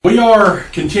We are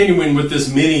continuing with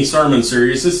this mini sermon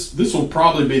series. This will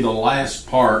probably be the last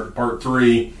part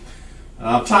 3.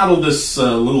 I've titled this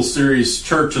little series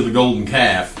Church of the Golden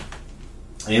Calf.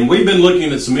 And we've been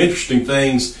looking at some interesting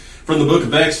things from the book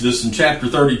of Exodus in chapter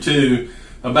 32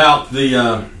 about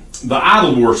the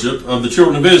idol worship of the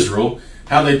children of Israel,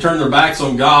 how they turned their backs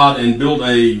on God and built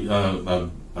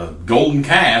a golden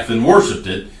calf and worshipped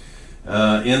it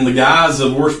in the guise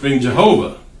of worshiping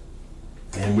Jehovah.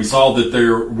 And we saw that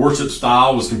their worship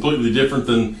style was completely different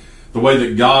than the way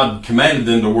that God commanded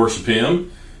them to worship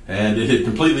Him. And it had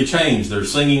completely changed. Their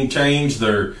singing changed,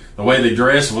 the way they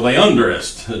dressed, well, they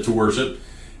undressed to worship.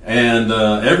 And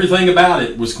everything about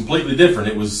it was completely different.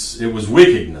 It was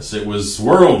wickedness. It was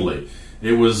worldly.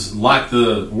 It was like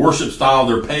the worship style of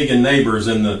their pagan neighbors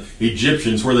and the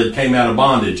Egyptians where they came out of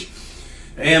bondage.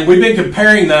 And we've been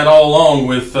comparing that all along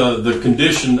with the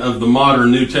condition of the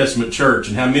modern New Testament church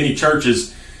and how many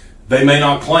churches, they may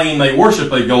not claim they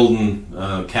worship a golden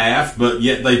calf, but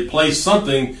yet they place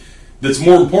something that's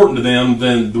more important to them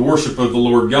than the worship of the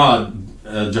Lord God,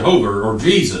 Jehovah or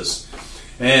Jesus.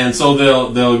 And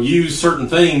so they'll use certain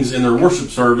things in their worship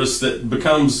service that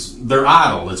becomes their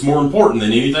idol. It's more important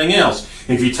than anything else.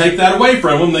 And if you take that away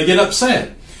from them, they get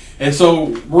upset. And so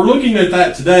we're looking at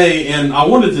that today, and I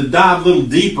wanted to dive a little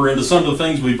deeper into some of the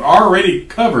things we've already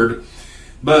covered,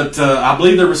 but I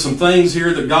believe there were some things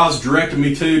here that God's directed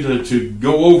me to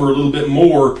go over a little bit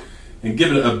more and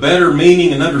give it a better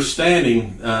meaning and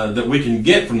understanding that we can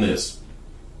get from this.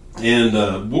 And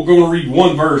we're going to read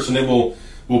one verse, and then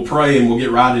we'll pray, and we'll get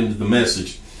right into the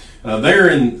message. There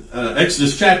in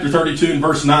Exodus chapter 32 and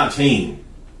verse 19.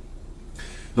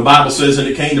 The Bible says, "And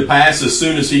it came to pass, as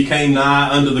soon as he came nigh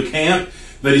unto the camp,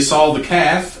 that he saw the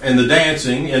calf and the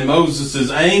dancing, and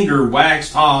Moses' anger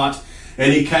waxed hot,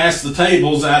 and he cast the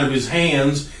tables out of his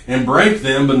hands, and brake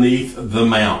them beneath the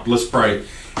mount." Let's pray.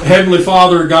 Heavenly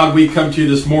Father, God, we come to you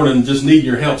this morning just need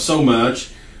your help so much.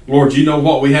 Lord, you know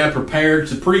what we have prepared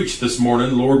to preach this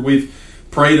morning. Lord, we've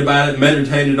prayed about it,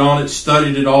 meditated on it,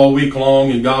 studied it all week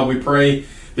long, and God, we pray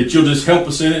that you'll just help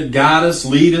us in it, guide us,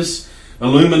 lead us,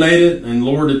 illuminate it, and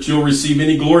Lord, that you'll receive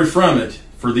any glory from it.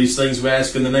 For these things we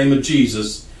ask in the name of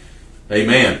Jesus.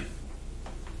 Amen.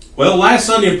 Well, last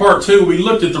Sunday in part 2, we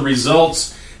looked at the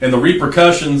results and the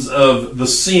repercussions of the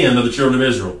sin of the children of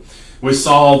Israel. We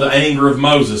saw the anger of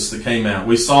Moses that came out.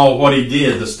 We saw what he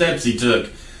did, the steps he took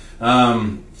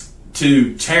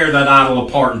to tear that idol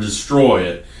apart and destroy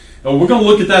it. We're going to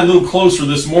look at that a little closer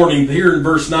this morning. Here in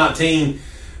verse 19,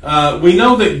 we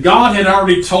know that God had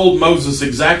already told Moses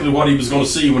exactly what he was going to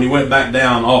see when he went back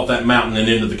down off that mountain and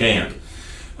into the camp.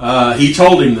 He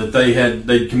told him that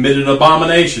they'd committed an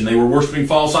abomination. They were worshiping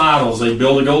false idols. They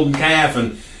built a golden calf,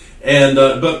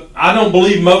 but I don't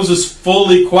believe Moses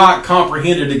fully quite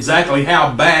comprehended exactly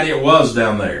how bad it was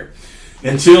down there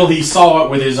until he saw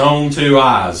it with his own 2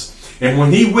 eyes. And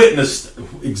when he witnessed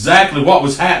exactly what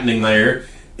was happening there,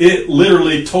 it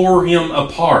literally tore him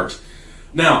apart.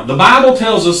 Now, the Bible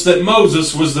tells us that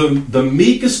Moses was the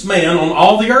meekest man on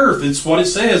all the earth. It's what it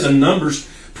says in Numbers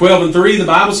 12 and 3. The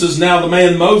Bible says, "Now the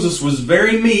man Moses was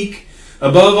very meek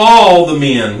above all the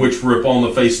men which were upon the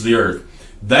face of the earth."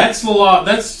 That's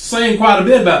saying quite a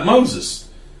bit about Moses.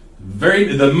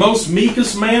 The most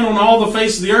meekest man on all the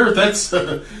face of the earth.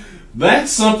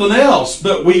 That's something else.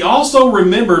 But we also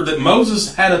remember that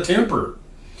Moses had a temper.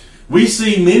 We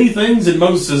see many things in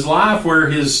Moses' life where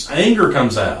his anger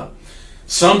comes out.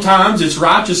 Sometimes it's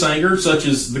righteous anger, such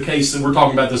as the case that we're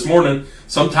talking about this morning.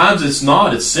 Sometimes it's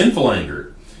not. It's sinful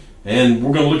anger. And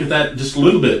we're going to look at that just a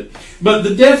little bit. But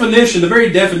the very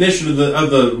definition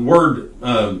of the word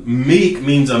meek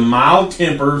means a mild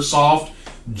temper, soft,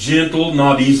 gentle,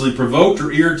 not easily provoked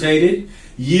or irritated,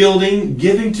 yielding,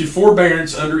 giving to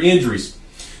forbearance under injuries.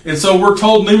 And so we're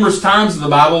told numerous times in the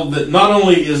Bible that not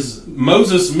only is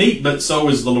Moses meek, but so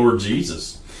is the Lord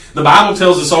Jesus. The Bible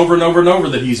tells us over and over and over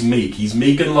that he's meek. He's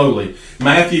meek and lowly.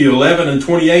 Matthew 11 and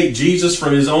 28, Jesus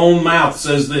from his own mouth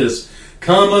says this,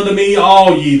 "Come unto me,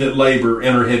 all ye that labor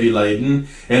and are heavy laden,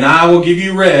 and I will give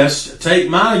you rest. Take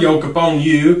my yoke upon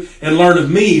you, and learn of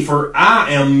me, for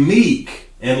I am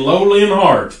meek and lowly in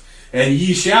heart, and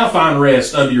ye shall find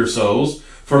rest unto your souls.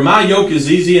 For my yoke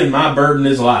is easy and my burden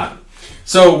is light."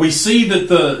 So we see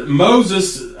that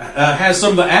Moses has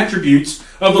some of the attributes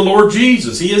of the Lord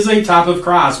Jesus. He is a type of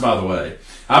Christ, by the way.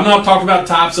 I've not talked about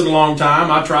types in a long time.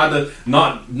 I tried to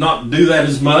not do that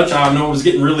as much. I know I was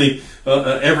getting really,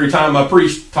 every time I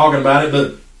preached, talking about it,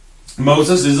 but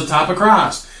Moses is a type of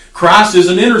Christ. Christ is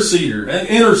an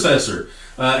intercessor.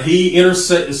 He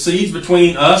intercedes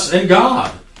between us and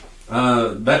God.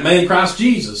 that man Christ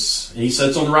Jesus. He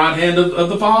sits on the right hand of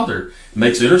the Father,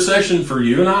 makes intercession for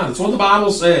you and I. That's what the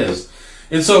Bible says.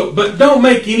 And so, but don't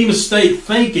make any mistake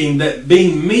thinking that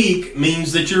being meek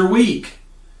means that you're weak.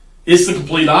 It's the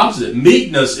complete opposite.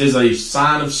 Meekness is a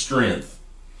sign of strength,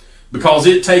 because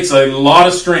it takes a lot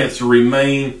of strength to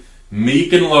remain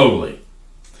meek and lowly.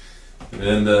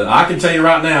 And I can tell you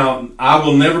right now, I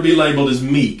will never be labeled as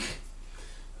meek.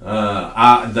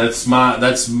 That's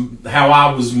how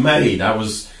I was made. I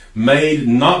was made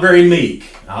not very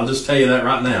meek. I'll just tell you that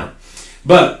right now.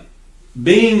 But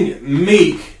being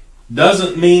meek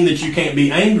doesn't mean that you can't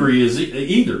be angry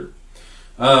either.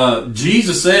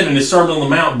 Jesus said in his Sermon on the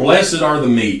Mount, "Blessed are the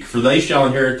meek, for they shall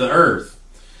inherit the earth."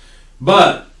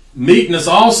 But meekness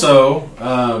also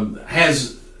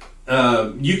has,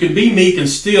 you can be meek and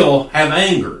still have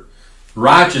anger,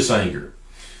 righteous anger.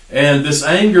 And this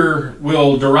anger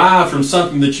will derive from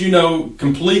something that you know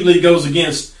completely goes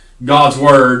against God's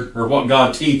Word, or what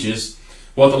God teaches,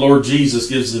 what the Lord Jesus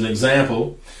gives as an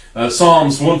example.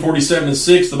 Psalms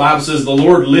 147:6, the Bible says, "The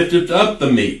Lord lifteth up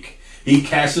the meek. He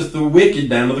casteth the wicked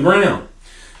down to the ground."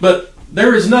 But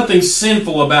there is nothing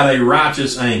sinful about a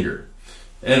righteous anger.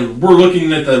 And we're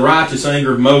looking at the righteous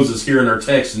anger of Moses here in our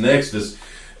text in Exodus.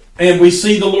 And we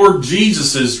see the Lord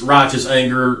Jesus' righteous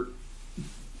anger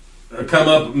come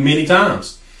up many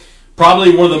times.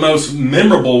 Probably one of the most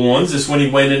memorable ones is when he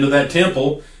went into that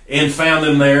temple and found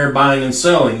them there buying and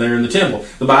selling there in the temple.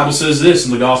 The Bible says this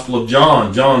in the Gospel of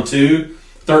John, John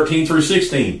 2:13 through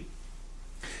 16.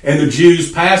 "And the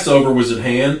Jews' Passover was at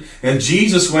hand, and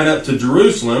Jesus went up to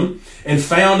Jerusalem, and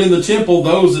found in the temple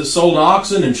those that sold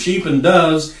oxen and sheep and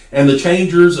doves, and the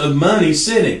changers of money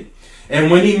sitting. And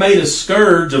when he made a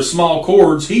scourge of small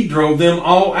cords, he drove them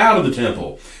all out of the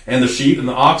temple, and the sheep and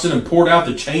the oxen, and poured out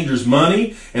the changers'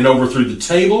 money, and overthrew the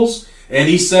tables. And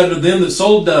he said to them that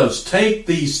sold doves, Take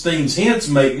these things hence,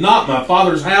 make not my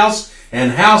Father's house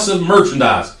an house of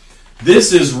merchandise."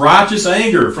 This is righteous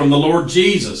anger from the Lord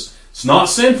Jesus. It's not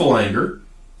sinful anger.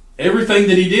 Everything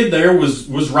that he did there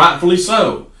was rightfully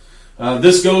so.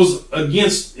 This goes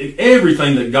against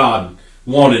everything that God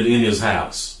wanted in his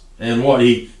house, and what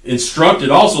he instructed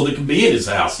also that could be in his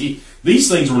house. These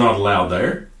things were not allowed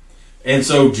there. And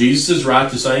so Jesus'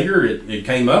 righteous anger, it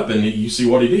came up, and you see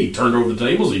what he did. He turned over the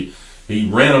tables. He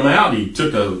ran them out. He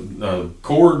took a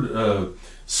cord,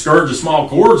 scourge of small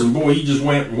cords, and boy, he just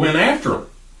went after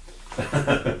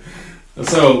them.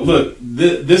 So look,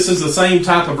 this is the same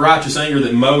type of righteous anger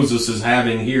that Moses is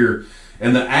having here,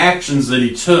 and the actions that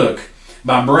he took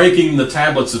by breaking the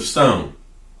tablets of stone.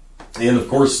 And of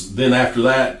course, then after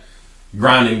that,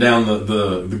 grinding down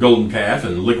the golden calf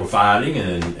and liquefying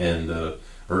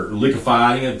or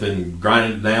liquefying it, then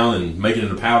grinding it down and making it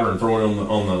into powder and throwing it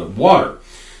on the water.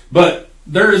 But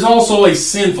there is also a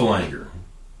sinful anger.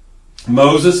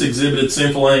 Moses exhibited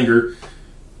sinful anger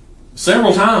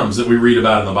several times that we read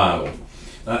about in the Bible.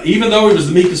 Even though he was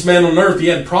the meekest man on earth, he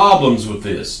had problems with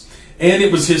this. And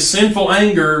it was his sinful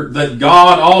anger that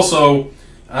God also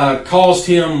caused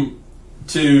him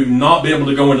to not be able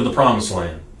to go into the promised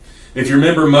land. If you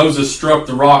remember, Moses struck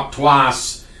the rock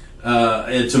twice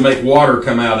to make water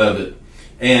come out of it.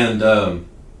 And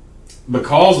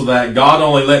because of that, God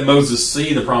only let Moses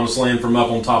see the promised land from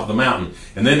up on top of the mountain.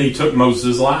 And then he took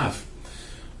Moses' life.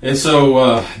 And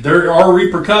so there are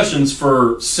repercussions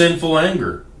for sinful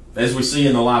anger, as we see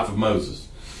in the life of Moses.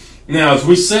 Now, as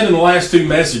we said in the last two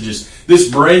messages, this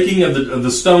breaking of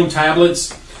the stone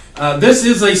tablets, this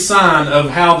is a sign of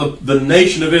how the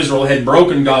nation of Israel had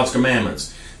broken God's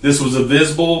commandments. This was a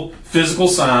visible, physical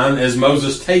sign as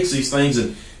Moses takes these things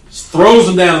and throws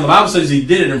them down. And the Bible says he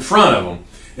did it in front of them.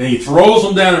 And he throws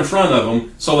them down in front of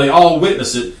them so they all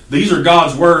witness it. These are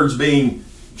God's words being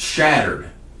shattered,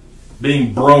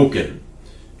 being broken.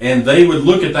 And they would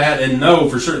look at that and know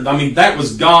for sure. I mean, that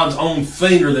was God's own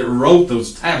finger that wrote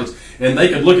those tablets. And they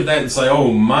could look at that and say,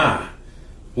 oh my,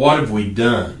 what have we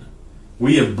done?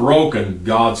 We have broken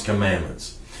God's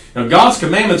commandments. Now, God's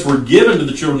commandments were given to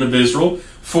the children of Israel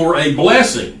for a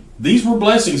blessing. These were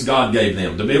blessings God gave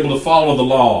them to be able to follow the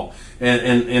law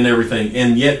and everything.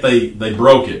 And yet they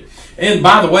broke it. And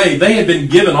by the way, they had been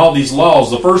given all these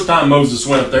laws. The first time Moses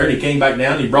went up there and he came back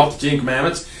down and he brought the Ten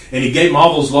Commandments and he gave them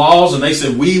all those laws, and they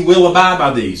said, we will abide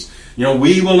by these. You know,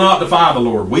 we will not defy the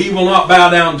Lord. We will not bow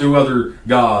down to other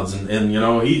gods. And you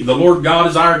know, the Lord God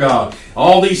is our God.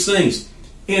 All these things.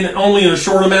 Only in a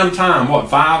short amount of time, what,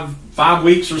 five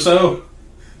weeks or so?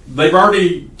 They've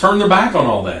already turned their back on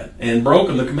all that and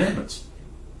broken the commandments.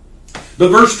 But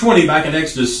verse 20 back in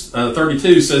Exodus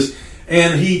 32 says,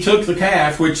 And he took the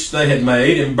calf which they had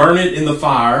made and burned it in the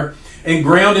fire and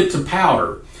ground it to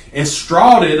powder. and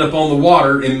strawed it upon the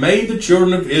water, and made the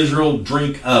children of Israel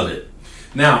drink of it.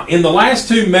 Now, in the last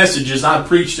two messages I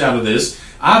preached out of this,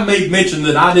 I made mention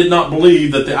that I did not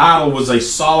believe that the idol was a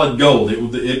solid gold.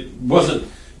 It wasn't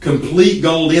complete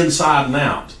gold inside and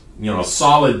out, a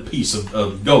solid piece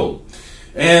of gold.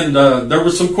 And there were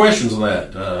some questions on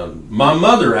that. My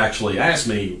mother actually asked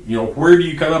me, where do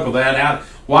you come up with that?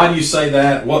 Why do you say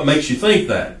that? What makes you think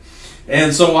that?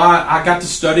 And so I got to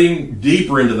studying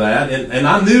deeper into that, and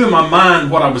I knew in my mind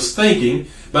what I was thinking,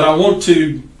 but I want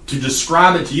to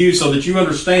describe it to you so that you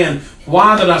understand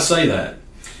why did I say that.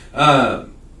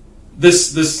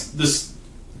 This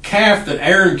calf that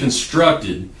Aaron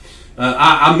constructed,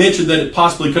 I mentioned that it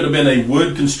possibly could have been a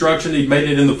wood construction. He made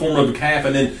it in the form of a calf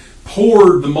and then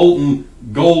poured the molten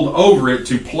gold over it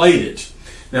to plate it.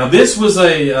 Now, this was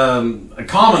a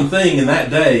common thing in that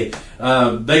day.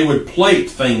 They would plate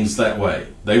things that way.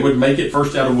 They would make it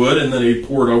first out of wood, and then they'd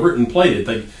pour it over it and plate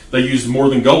it. They used more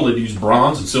than gold. They'd use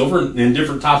bronze and silver and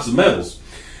different types of metals.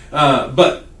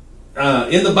 But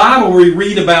in the Bible, we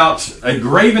read about a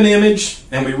graven image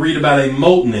and we read about a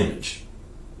molten image.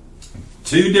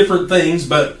 Two different things,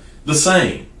 but the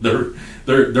same. They're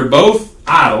both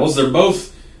idols. They're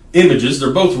both images.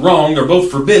 They're both wrong. They're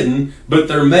both forbidden, but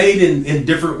they're made in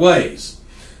different ways.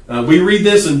 We read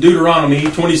this in Deuteronomy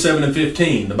 27 and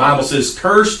 15. The Bible says,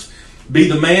 "Cursed be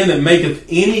the man that maketh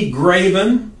any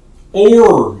graven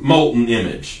or molten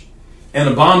image, an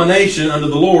abomination unto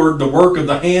the Lord, the work of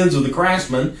the hands of the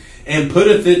craftsman, and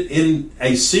putteth it in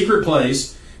a secret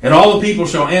place, and all the people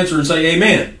shall answer and say,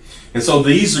 Amen." And so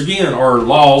these, again, are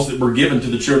laws that were given to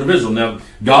the children of Israel. Now,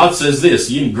 God says this,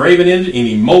 any graven image,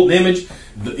 any molten image,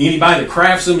 anybody that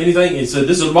crafts them, anything, it said,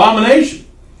 this is an abomination.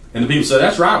 And the people said,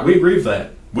 that's right, we agree with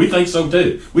that. We think so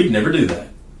too. We'd never do that.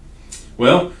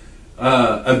 Well,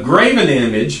 a graven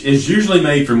image is usually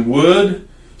made from wood,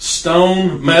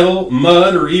 stone, metal,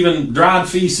 mud, or even dried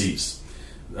feces.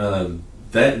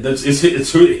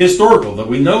 It's historical that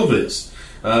we know this.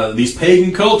 These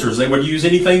pagan cultures, they would use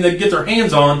anything they'd get their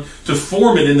hands on to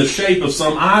form it in the shape of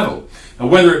some idol.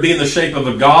 Whether it be in the shape of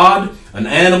a god, an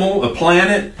animal, a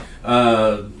planet,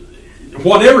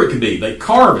 whatever it could be. They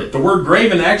carve it. The word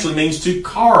graven actually means to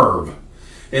carve.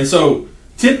 And so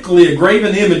typically a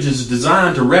graven image is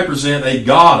designed to represent a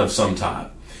god of some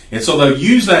type. And so they'll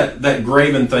use that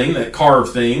graven thing, that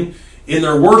carved thing, in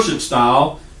their worship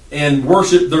style and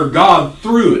worship their god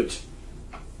through it.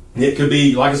 It could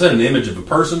be, like I said, an image of a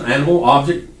person, animal,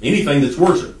 object, anything that's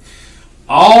worshipped.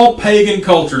 All pagan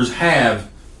cultures have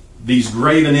these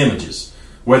graven images,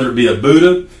 whether it be a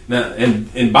Buddha. Now,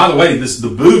 and by the way, the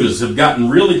Buddhas have gotten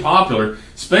really popular,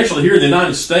 especially here in the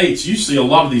United States. You see a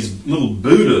lot of these little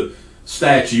Buddha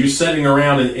statues sitting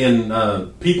around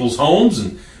in people's homes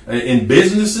and in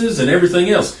businesses and everything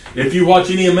else. If you watch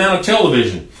any amount of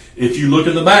television, if you look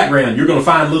in the background, you're going to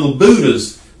find little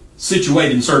Buddhas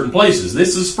situated in certain places.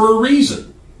 This is for a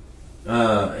reason.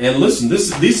 And listen,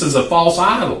 this is a false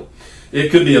idol. It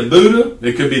could be a Buddha.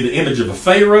 It could be the image of a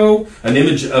Pharaoh, an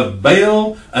image of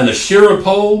Baal, an Asherah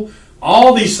pole.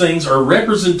 All these things are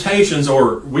representations,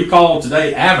 or we call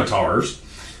today avatars.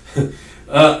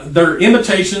 They're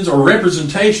imitations or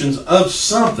representations of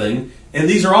something, and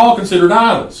these are all considered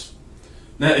idols.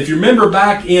 Now, if you remember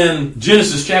back in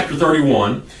Genesis chapter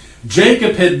 31,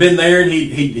 Jacob had been there, and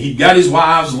he got his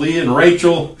wives, Leah and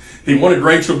Rachel. He wanted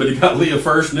Rachel, but he got Leah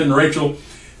first and then Rachel.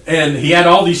 And he had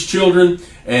all these children,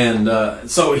 and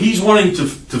so he's wanting to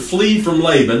flee from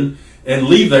Laban and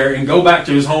leave there and go back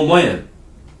to his homeland.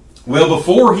 Well,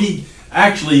 before he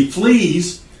actually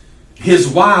flees, his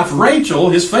wife Rachel,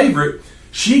 his favorite,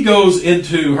 she goes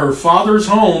into her father's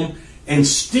home and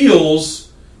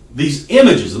steals these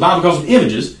images. The Bible calls them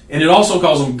images, and it also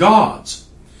calls them gods.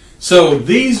 So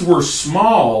these were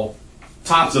small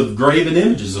types of graven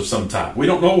images of some type. We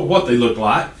don't know what they look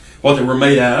like, what they were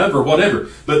made out of, or whatever.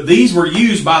 But these were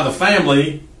used by the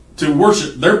family to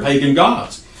worship their pagan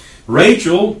gods.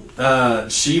 Rachel,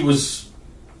 she was...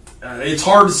 it's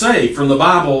hard to say from the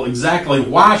Bible exactly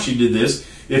why she did this.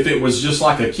 If it was just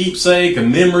like a keepsake, a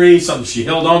memory, something she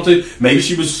held on to. Maybe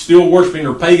she was still worshiping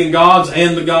her pagan gods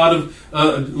and the God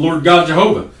of Lord God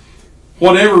Jehovah.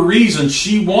 Whatever reason,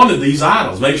 she wanted these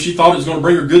idols. Maybe she thought it was going to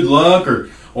bring her good luck,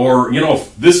 or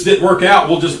if this didn't work out,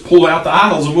 we'll just pull out the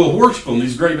idols and we'll worship them,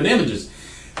 these graven images.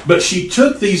 But she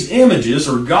took these images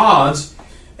or gods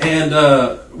and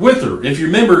with her. If you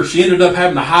remember, she ended up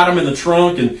having to hide them in the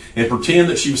trunk and pretend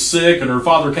that she was sick, and her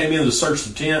father came in to search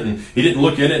the tent and he didn't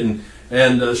look in it,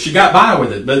 and she got by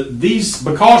with it. But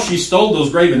because she stole those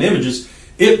graven images,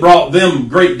 it brought them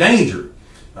great danger.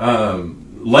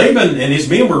 Laban and his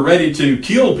men were ready to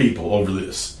kill people over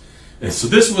this. And so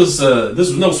this was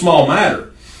no small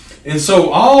matter. And so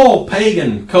all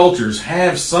pagan cultures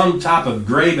have some type of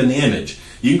graven image.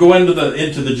 You can go into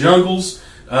the jungles,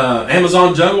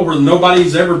 Amazon jungle, where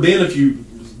nobody's ever been. If you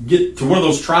get to one of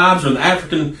those tribes or the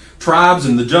African tribes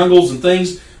in the jungles and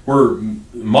things where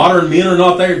modern men are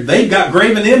not there, they've got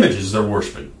graven images they're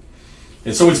worshiping.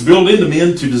 And so it's built into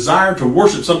men to desire to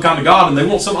worship some kind of God, and they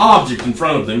want some object in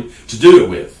front of them to do it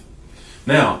with.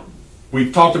 Now,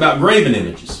 we've talked about graven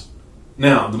images.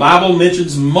 Now, the Bible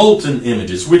mentions molten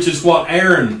images, which is what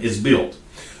Aaron is built.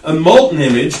 A molten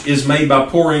image is made by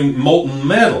pouring molten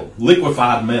metal,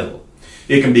 liquefied metal.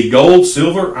 It can be gold,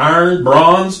 silver, iron,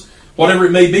 bronze, whatever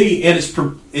it may be, and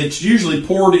it's usually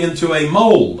poured into a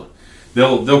mold.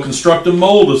 They'll construct a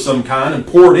mold of some kind and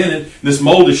pour it in it. This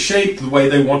mold is shaped the way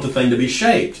they want the thing to be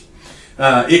shaped.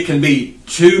 It can be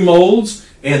two molds,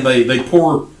 and they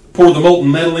pour the molten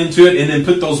metal into it and then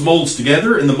put those molds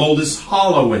together, and the mold is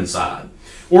hollow inside.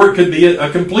 Or it could be a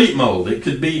complete mold. It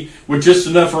could be with just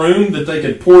enough room that they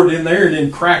could pour it in there and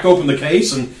then crack open the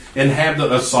case and have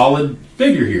a solid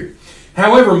figure here.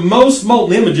 However, most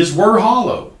molten images were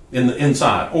hollow in the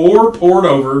inside or poured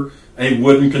over a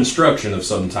wooden construction of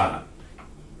some type.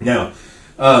 Now,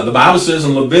 the Bible says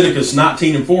in Leviticus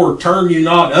 19:4, "Turn you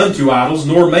not unto idols,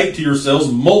 nor make to yourselves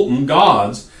molten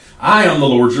gods. I am the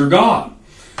Lord your God."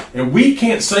 And we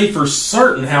can't say for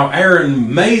certain how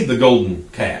Aaron made the golden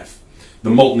calf, the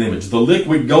molten image. The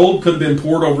liquid gold could have been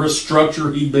poured over a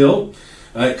structure he built.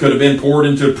 It could have been poured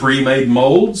into pre-made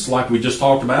molds like we just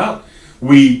talked about.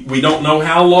 We don't know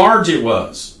how large it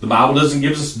was. The Bible doesn't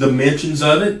give us dimensions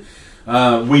of it.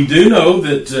 We do know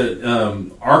that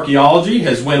archaeology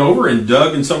has went over and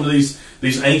dug in some of these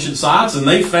ancient sites, and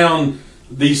they found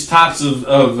these types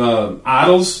of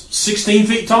idols 16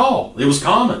 feet tall. It was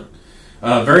common.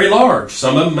 Very large.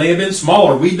 Some of them may have been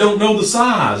smaller. We don't know the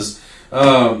size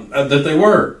that they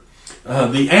were.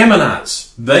 The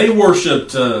Ammonites, they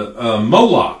worshipped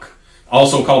Moloch,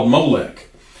 also called Molech.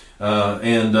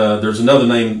 And there's another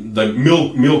name, the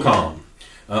Milcom.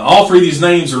 All three of these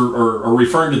names are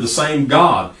referring to the same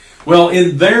god. Well,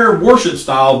 in their worship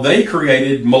style, they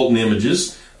created molten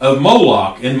images of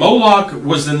Moloch. And Moloch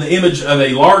was in the image of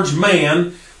a large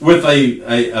man with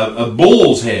a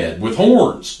bull's head with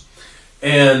horns.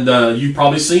 And you've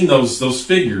probably seen those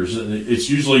figures. It's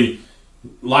usually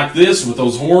like this with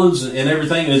those horns and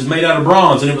everything, and it's made out of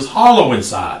bronze, and it was hollow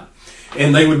inside.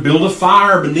 And they would build a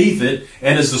fire beneath it,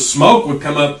 and as the smoke would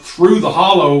come up through the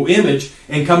hollow image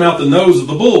and come out the nose of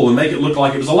the bull and make it look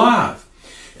like it was alive.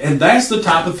 And that's the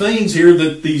type of things here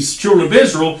that these children of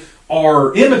Israel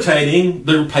are imitating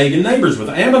their pagan neighbors with.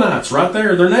 The Ammonites right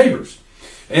there, their neighbors.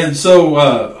 And so,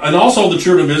 and also the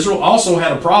children of Israel also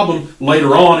had a problem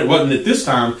later on. It wasn't at this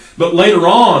time, but later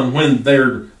on when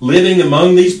they're living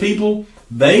among these people,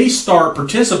 they start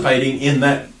participating in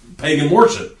that pagan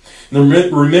worship.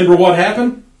 Remember what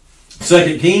happened?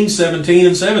 2 Kings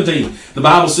 17:17. The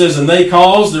Bible says, "And they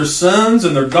caused their sons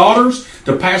and their daughters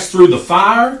to pass through the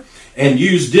fire and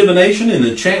used divination and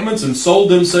enchantments and sold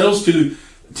themselves to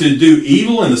do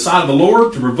evil in the sight of the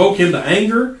Lord to provoke him to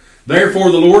anger.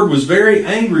 Therefore the Lord was very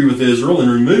angry with Israel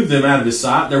and removed them out of his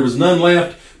sight. There was none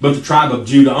left but the tribe of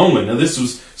Judah only." Now this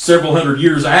was several hundred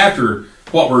years after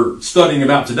what we're studying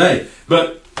about today.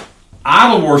 But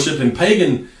idol worship and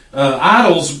pagan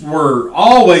idols were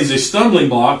always a stumbling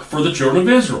block for the children of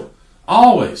Israel,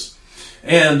 always.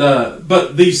 And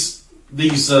but this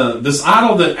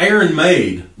idol that Aaron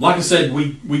made, like I said,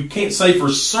 we can't say for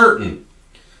certain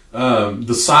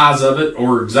the size of it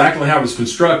or exactly how it was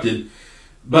constructed.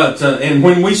 But and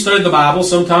when we study the Bible,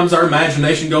 sometimes our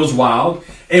imagination goes wild,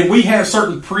 and we have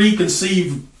certain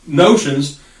preconceived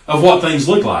notions of what things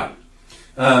look like.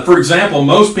 For example,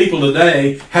 most people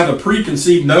today have a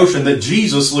preconceived notion that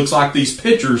Jesus looks like these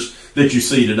pictures that you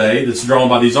see today that's drawn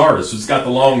by these artists. It's got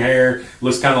the long hair,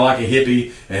 looks kind of like a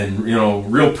hippie, and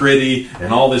real pretty,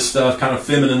 and all this stuff, kind of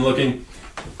feminine looking.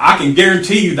 I can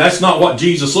guarantee you that's not what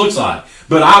Jesus looks like.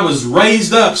 But I was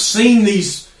raised up seeing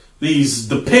these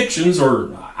depictions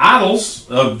or idols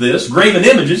of this, graven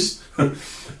images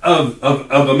of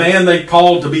a man they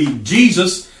called to be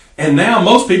Jesus, and now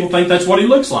most people think that's what he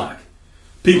looks like.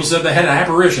 People said they had an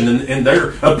apparition and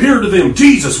there appeared to them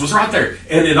Jesus was right there.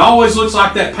 And it always looks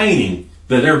like that painting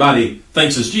that everybody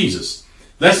thinks is Jesus.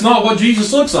 That's not what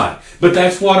Jesus looks like. But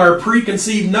that's what our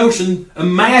preconceived notion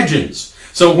imagines.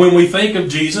 So when we think of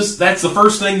Jesus, that's the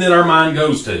first thing that our mind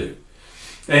goes to.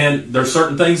 And there's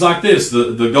certain things like this,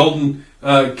 the golden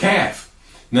calf.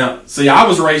 Now, see, I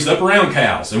was raised up around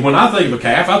cows. And when I think of a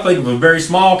calf, I think of a very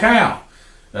small cow.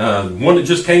 One that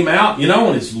just came out,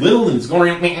 and it's little and it's going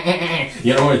around,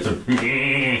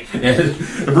 And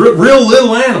a real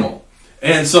little animal.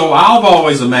 And so I've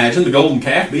always imagined the golden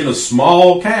calf being a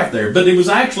small calf there, but it was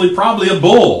actually probably a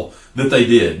bull that they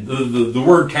did. The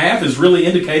word calf is really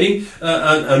indicating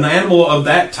an animal of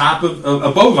that type of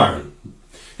a bovine.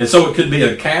 And so it could be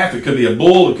a calf, it could be a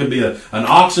bull, it could be an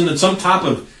oxen, and some type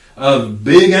of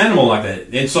big animal like that.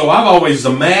 And so I've always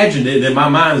imagined it in my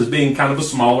mind as being kind of a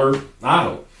smaller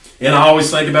idol. And I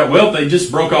always think about, well, if they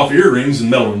just broke off earrings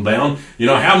and melted them down,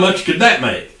 how much could that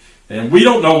make? And we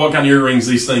don't know what kind of earrings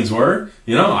these things were.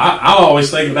 I always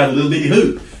think about a little bitty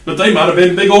hoop. But they might have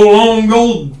been big old long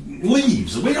gold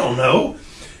leaves. We don't know.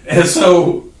 And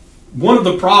so one of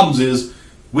the problems is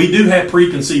we do have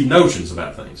preconceived notions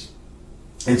about things.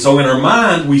 And so in our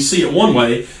mind, we see it one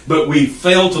way, but we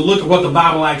fail to look at what the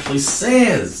Bible actually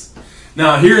says.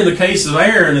 Now, here in the case of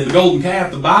Aaron and the golden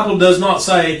calf, the Bible does not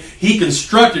say he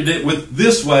constructed it with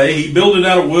this way. He built it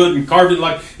out of wood and carved it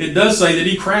like... It does say that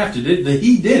he crafted it, that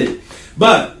he did it.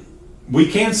 But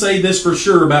we can say this for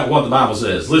sure about what the Bible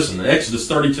says. Listen, Exodus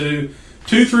 32,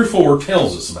 2 through 4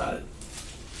 tells us about it.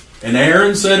 And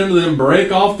Aaron said unto them,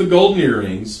 break off the golden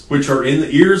earrings, which are in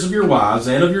the ears of your wives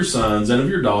and of your sons and of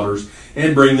your daughters,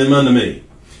 and bring them unto me.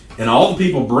 And all the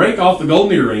people brake off the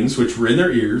golden earrings which were in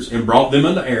their ears, and brought them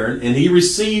unto Aaron, and he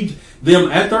received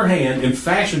them at their hand, and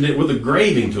fashioned it with a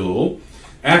graving tool,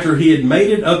 after he had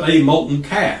made it up a molten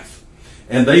calf.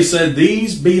 And they said,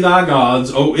 these be thy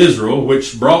gods, O Israel,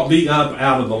 which brought thee up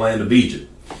out of the land of Egypt.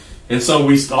 And so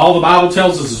all the Bible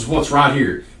tells us is what's right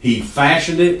here. He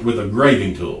fashioned it with a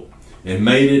graving tool, and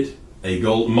made it a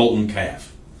molten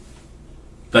calf.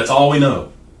 That's all we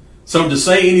know. So to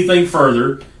say anything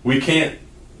further, we can't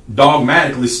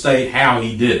dogmatically state how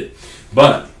he did it.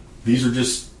 But these are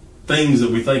just things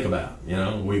that we think about.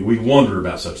 We wonder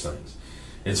about such things.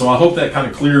 And so I hope that kind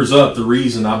of clears up the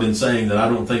reason I've been saying that I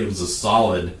don't think it was a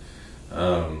solid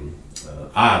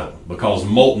idol. Because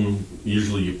molten,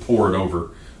 usually you pour it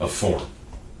over a form.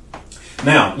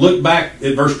 Now, look back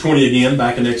at verse 20 again,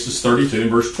 back in Exodus 32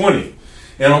 and verse 20.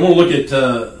 And I want to look at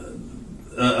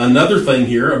another thing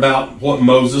here about what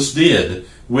Moses did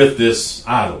with this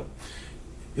idol.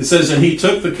 It says, and he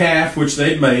took the calf which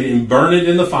they had made, and burned it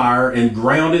in the fire, and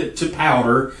ground it to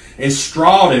powder, and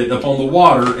strawed it upon the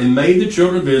water, and made the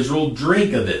children of Israel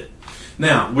drink of it.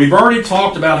 Now, we've already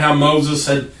talked about how Moses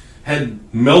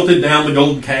had melted down the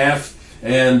golden calf,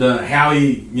 and how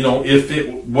he, if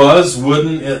it was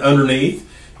wooden dross,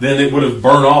 then it would have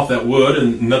burned off that wood,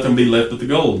 and nothing would be left but the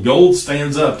gold. Gold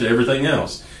stands up to everything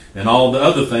else. And all the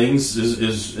other things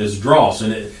is dross,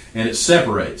 and it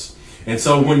separates. And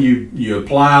so when you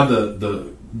apply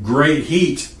the great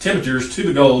heat temperatures to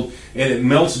the gold, and it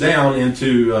melts down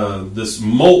into this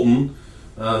molten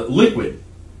liquid,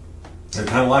 and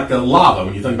kind of like a lava.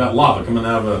 When you think about lava coming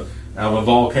out of a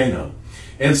volcano,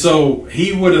 and so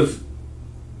he would have,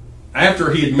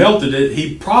 after he had melted it,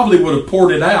 he probably would have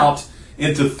poured it out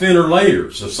into thinner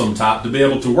layers of some type to be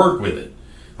able to work with it.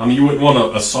 I mean, you wouldn't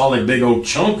want a solid big old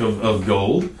chunk of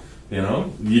gold.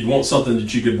 You'd want something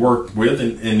that you could work with,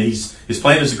 and his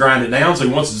plan is to grind it down, so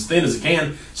he wants it as thin as he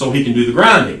can so he can do the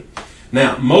grinding.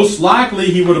 Now, most likely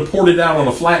he would have poured it out on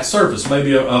a flat surface,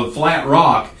 maybe a flat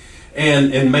rock,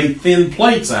 and made thin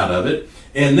plates out of it,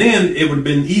 and then it would have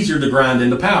been easier to grind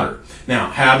into powder.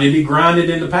 Now, how did he grind it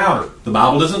into powder? The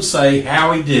Bible doesn't say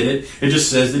how he did it, it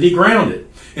just says that he ground it.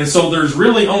 And so there's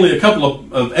really only a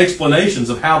couple of explanations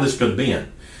of how this could have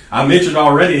been. I mentioned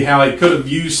already how he could have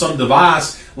used some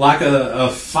device like a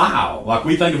file, like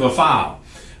we think of a file,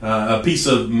 a piece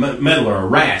of metal or a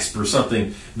rasp or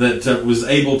something that was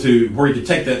able to, where he could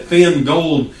take that thin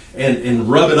gold and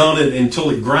rub it on it until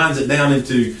it grinds it down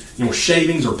into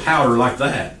shavings or powder like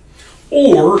that.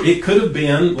 Or it could have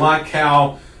been like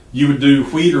how you would do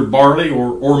wheat or barley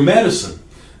or medicine.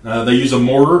 They use a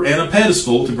mortar and a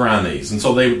pedestal to grind these. And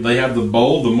so they have the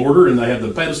bowl, the mortar, and they have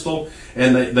the pedestal,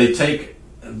 and they take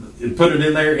and put it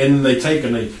in there, and then they take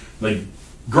and they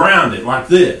grind it like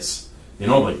this. They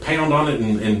pound on it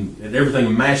and everything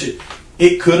and mash it.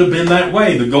 It could have been that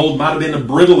way. The gold might have been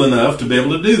brittle enough to be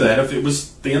able to do that if it was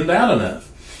thinned out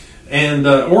enough. And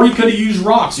or he could have used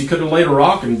rocks. He could have laid a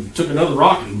rock and took another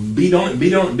rock and beat on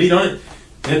it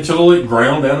until it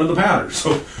ground down into powder.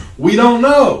 So we don't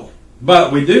know.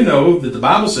 But we do know that the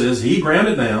Bible says he ground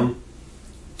it down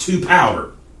to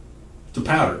powder. To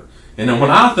powder. And then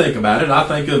when I think about it, I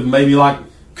think of maybe like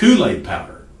Kool-Aid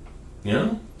powder.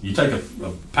 You take a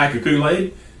pack of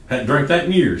Kool-Aid, hadn't drank that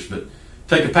in years, but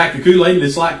take a pack of Kool-Aid and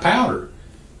it's like powder.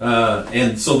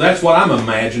 And so that's what I'm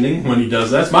imagining when he does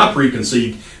that. That's my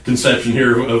preconceived conception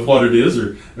here of what it is,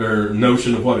 or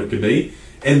notion of what it could be.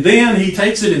 And then he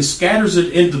takes it and scatters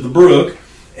it into the brook,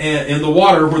 in the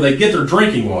water where they get their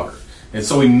drinking water. And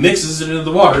so he mixes it into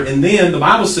the water. And then the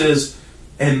Bible says,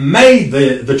 and made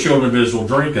the children of Israel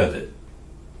drink of it.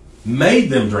 Made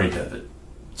them drink of it.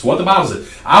 That's what the Bible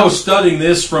says. I was studying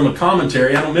this from a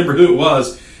commentary. I don't remember who it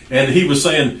was. And he was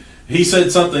saying, he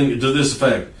said something to this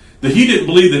effect, that he didn't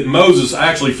believe that Moses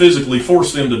actually physically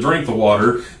forced them to drink the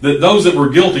water, that those that were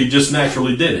guilty just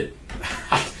naturally did it.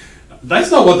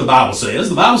 That's not what the Bible says.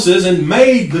 The Bible says, and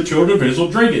made the children of Israel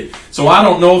drink it. So I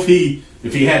don't know if he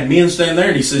had men stand there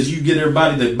and he says, you get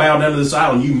everybody that bow down to this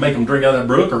idol and you make them drink out of that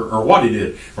brook, or what he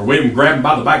did. Or we even grab them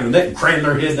by the back of the neck and cram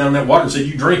their head down that water and said,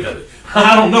 you drink of it.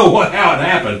 I don't know how it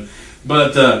happened.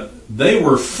 But they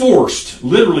were forced,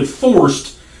 literally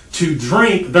forced, to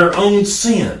drink their own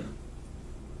sin.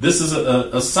 This is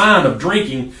a sign of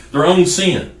drinking their own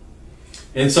sin.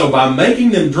 And so by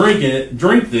making them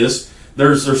drink this,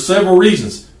 there's several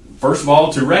reasons. First of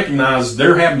all, to recognize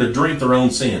they're having to drink their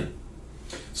own sin.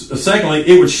 Secondly,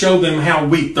 it would show them how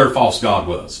weak their false god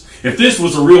was. If this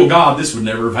was a real god, this would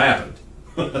never have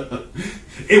happened.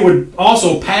 It would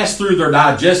also pass through their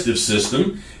digestive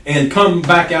system and come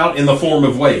back out in the form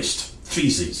of waste,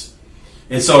 feces.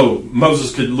 And so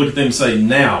Moses could look at them and say,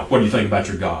 now, what do you think about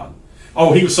your God?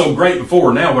 Oh, he was so great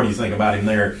before, now what do you think about him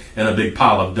there in a big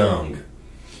pile of dung?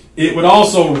 It would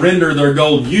also render their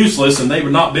gold useless, and they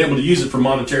would not be able to use it for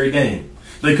monetary gain.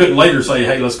 They couldn't later say,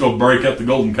 hey, let's go break up the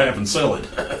golden calf and sell it.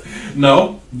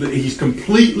 No, he's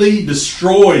completely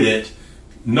destroyed it,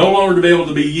 no longer to be able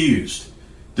to be used,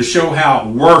 to show how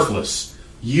worthless,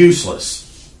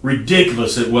 useless,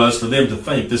 ridiculous it was for them to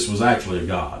think this was actually a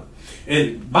god.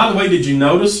 And by the way, did you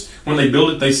notice when they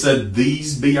built it, they said,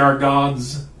 these be our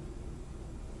gods?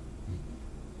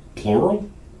 Plural?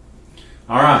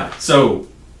 All right, so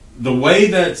the way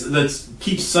that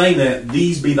keeps saying that,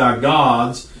 these be thy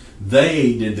gods,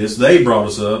 they did this, they brought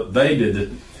us up, they did it.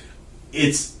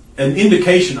 It's an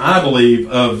indication, I believe,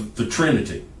 of the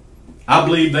Trinity. I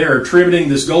believe they are attributing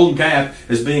this golden calf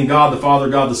as being God the Father,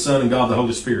 God the Son, and God the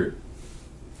Holy Spirit.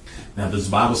 Now, does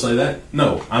the Bible say that?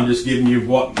 No. I'm just giving you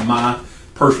what my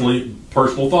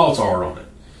personal thoughts are on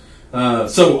it.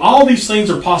 So all these things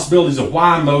are possibilities of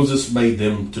why Moses made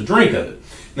them to drink of it.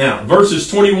 Now, verses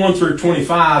 21 through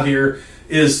 25 here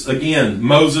is, again,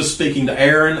 Moses speaking to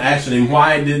Aaron, asking him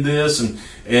why he did this,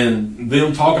 and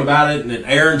them talking about it, and then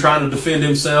Aaron trying to defend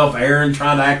himself, Aaron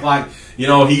trying to act like,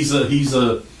 he's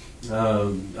a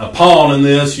pawn in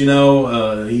this,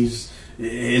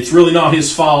 it's really not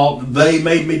his fault. They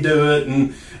made me do it,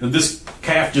 and this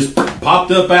calf just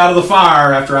popped up out of the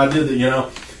fire after I did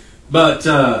it, But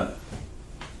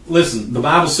listen, the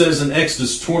Bible says in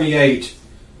Exodus 28,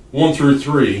 1 through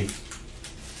 3,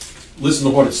 listen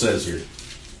to what it says here.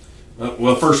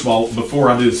 Well, first of all, before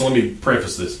I do this, let me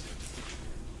preface this.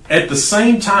 At the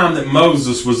same time that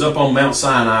Moses was up on Mount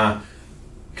Sinai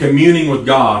communing with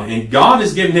God, and God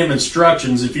has given him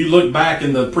instructions. If you look back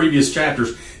in the previous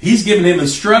chapters, he's given him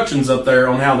instructions up there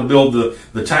on how to build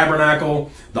the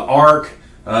tabernacle, the ark,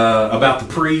 about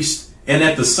the priest. And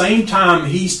at the same time,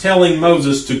 he's telling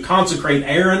Moses to consecrate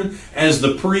Aaron as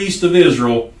the priest of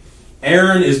Israel.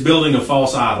 Aaron is building a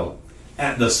false idol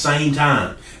at the same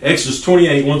time. Exodus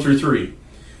 28, 1 through 3.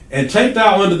 And take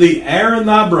thou unto thee Aaron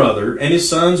thy brother, and his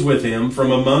sons with him,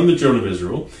 from among the children of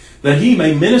Israel, that he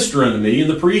may minister unto me in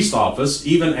the priest's office,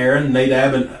 even Aaron,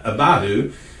 Nadab, and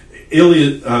Abihu,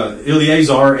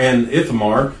 Eleazar, and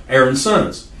Ithamar, Aaron's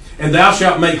sons. And thou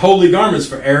shalt make holy garments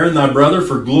for Aaron thy brother,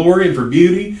 for glory and for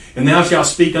beauty. And thou shalt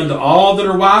speak unto all that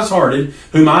are wise-hearted,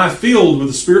 whom I have filled with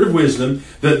the spirit of wisdom,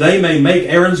 that they may make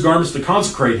Aaron's garments to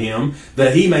consecrate him,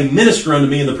 that he may minister unto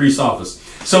me in the priest's office.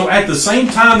 So at the same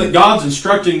time that God's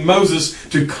instructing Moses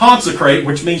to consecrate,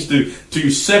 which means to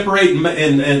separate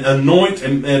and anoint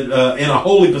in a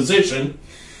holy position,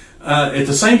 at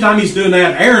the same time he's doing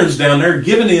that, Aaron's down there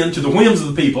giving in to the whims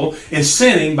of the people and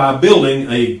sinning by building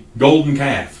a golden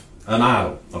calf, an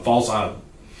idol, a false idol.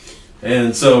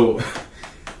 And so,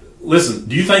 listen,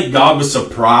 do you think God was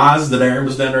surprised that Aaron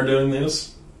was down there doing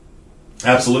this?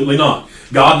 Absolutely not.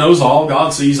 God knows all.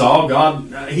 God sees all.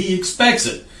 He expects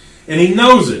it. And he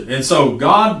knows it. And so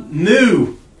God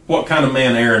knew what kind of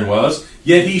man Aaron was,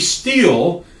 yet he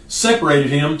still separated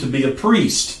him to be a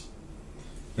priest.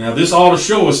 Now this ought to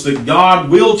show us that God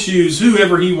will choose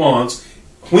whoever he wants,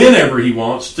 whenever he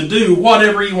wants, to do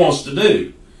whatever he wants to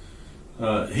do.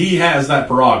 He has that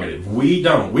prerogative. We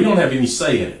don't. We don't have any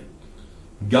say in it.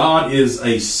 God is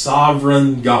a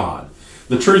sovereign God.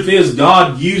 The truth is,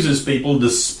 God uses people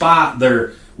despite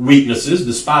their weaknesses,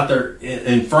 despite their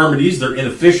infirmities, their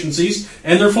inefficiencies,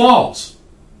 and their flaws.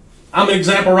 I'm an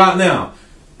example right now.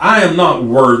 I am not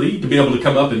worthy to be able to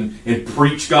come up and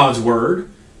preach God's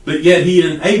word. but yet he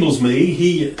enables me.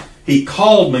 He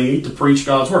called me to preach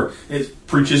God's word.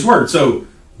 Preach his word. So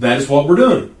that is what we're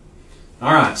doing.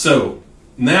 All right, so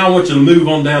now I want you to move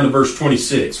on down to verse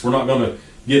 26. We're not going to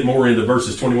get more into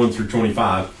verses 21 through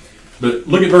 25. But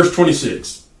look at verse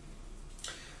 26.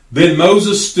 Then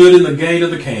Moses stood in the gate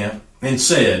of the camp and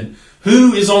said,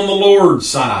 Who is on the Lord's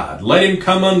side? Let him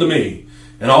come unto me.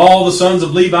 And all the sons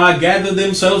of Levi gathered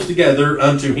themselves together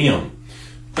unto him.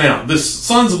 Now, the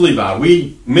sons of Levi,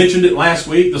 we mentioned it last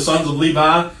week. The sons of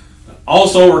Levi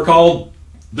also are called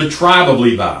the tribe of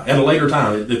Levi at a later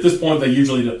time. At this point, they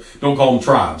usually don't call them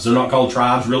tribes. They're not called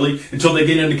tribes, really, until they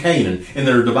get into Canaan, and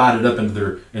they're divided up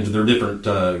into their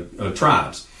different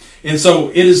tribes. And so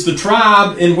it is the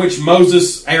tribe in which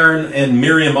Moses, Aaron, and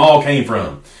Miriam all came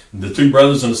from. The two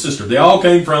brothers and a sister. They all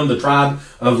came from the tribe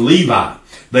of Levi.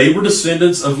 They were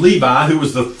descendants of Levi, who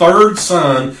was the third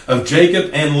son of Jacob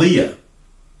and Leah.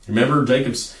 Remember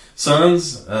Jacob's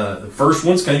sons? The first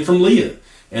ones came from Leah.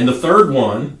 And the third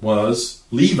one was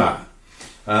Levi.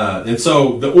 And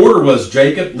so the order was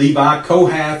Jacob, Levi,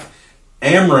 Kohath,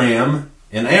 Amram.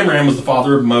 And Amram was the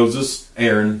father of Moses,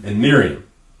 Aaron, and Miriam.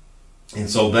 And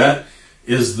so that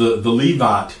is the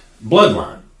Levite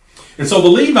bloodline. And so the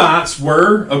Levites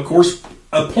were, of course,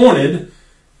 appointed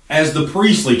as the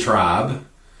priestly tribe,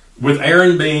 with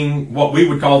Aaron being what we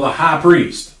would call the high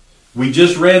priest. We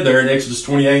just read there in Exodus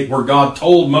 28 where God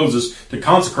told Moses to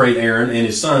consecrate Aaron and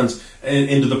his sons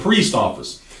into the priest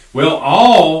office. Well,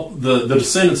 all the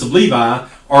descendants of Levi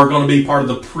are going to be part of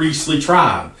the priestly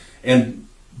tribe. And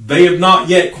they have not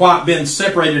yet quite been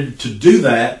separated to do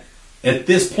that at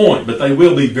this point, but they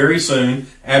will be very soon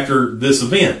after this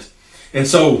event. And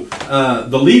so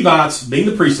the Levites, being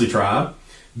the priestly tribe,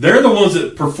 they're the ones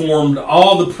that performed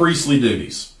all the priestly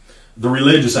duties, the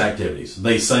religious activities.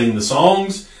 They sang the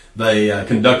songs, they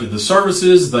conducted the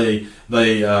services, they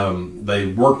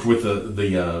worked with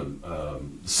the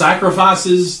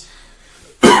sacrifices,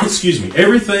 excuse me,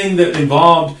 everything that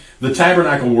involved the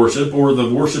tabernacle worship or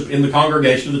the worship in the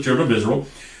congregation of the children of Israel.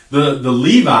 The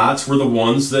Levites were the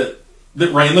ones that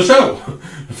ran the show,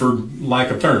 for lack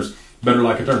of terms, better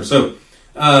lack of terms. So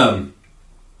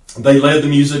they led the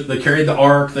music, they carried the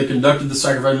ark, they conducted the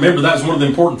sacrifice. Remember, that was one of the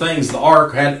important things. The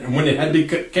ark when it had to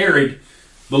be carried,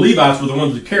 the Levites were the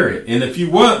ones to carry it. And if you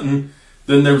wasn't,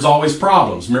 then there was always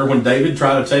problems. Remember when David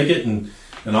tried to take it and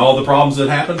all the problems that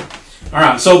happened? All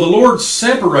right, so the Lord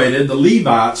separated the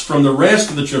Levites from the rest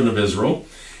of the children of Israel,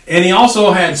 and he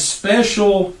also had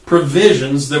special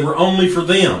provisions that were only for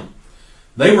them.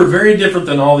 They were very different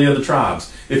than all the other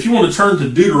tribes. If you want to turn to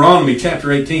Deuteronomy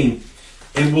chapter 18,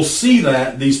 and we'll see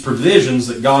that these provisions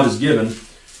that God has given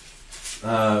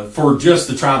for just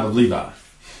the tribe of Levi.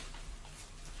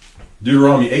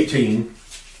 Deuteronomy 18,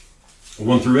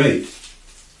 1 through 8.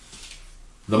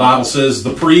 The Bible says,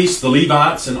 The priests, the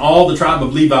Levites, and all the tribe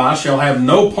of Levi shall have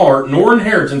no part nor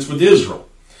inheritance with Israel.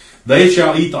 They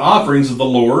shall eat the offerings of the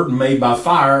Lord made by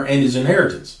fire and his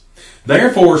inheritance.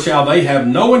 Therefore shall they have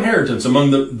no inheritance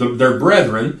among their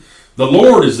brethren. The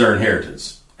Lord is their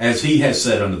inheritance, as he has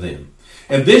said unto them.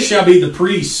 And this shall be the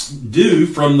priest's due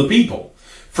from the people,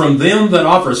 from them that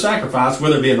offer a sacrifice,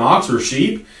 whether it be an ox or a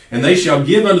sheep, and they shall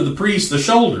give unto the priest the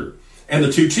shoulder, and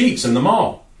the two cheeks, and the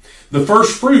maw. The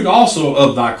first fruit also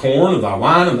of thy corn, of thy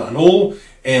wine, and thine oil,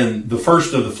 and the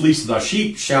first of the fleece of thy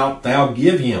sheep shalt thou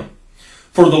give him.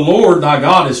 For the Lord thy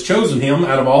God has chosen him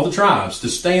out of all the tribes, to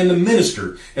stand and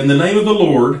minister in the name of the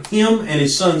Lord, him and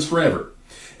his sons forever.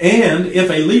 And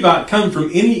if a Levite come from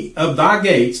any of thy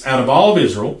gates out of all of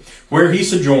Israel, where he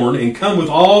sojourned, and come with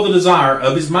all the desire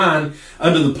of his mind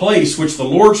unto the place which the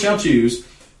Lord shall choose,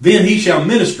 then he shall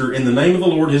minister in the name of the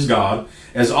Lord his God,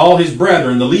 as all his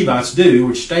brethren the Levites do,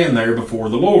 which stand there before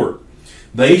the Lord.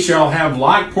 They shall have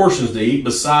like portions to eat,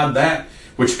 beside that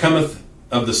which cometh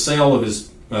of the sale of his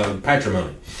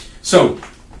patrimony. So,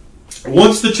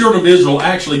 once the children of Israel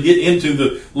actually get into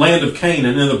the land of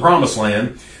Canaan, in the promised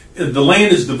land, the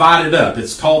land is divided up.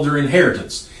 It's called their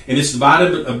inheritance. And it's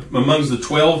divided amongst the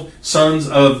 12 sons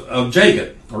of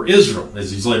Jacob, or Israel,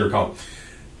 as he's later called.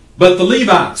 But the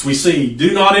Levites, we see,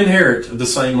 do not inherit the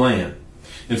same land.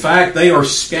 In fact, they are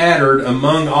scattered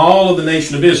among all of the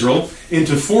nation of Israel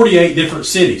into 48 different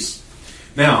cities.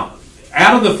 Now,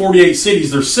 out of the 48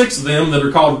 cities, there's 6 of them that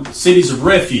are called cities of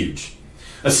refuge.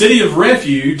 A city of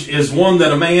refuge is one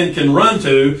that a man can run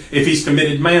to if he's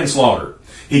committed manslaughter.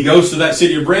 He goes to that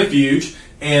city of refuge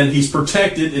and he's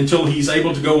protected until he's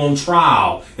able to go on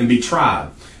trial and be tried.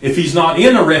 If he's not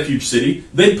in a refuge city,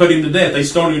 they put him to death. They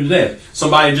stone him to death.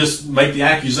 Somebody just make the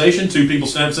accusation. 2 people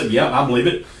stand up and say, yeah, I believe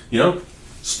it.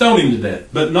 Stone him to death.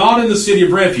 But not in the city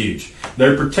of refuge.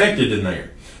 They're protected in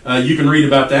there. You can read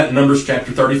about that in Numbers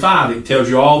chapter 35. It tells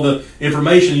you all the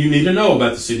information you need to know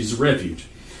about the cities of refuge.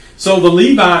 So the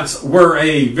Levites were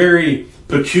a very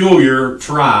peculiar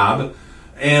tribe,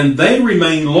 and they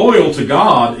remained loyal to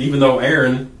God, even though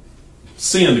Aaron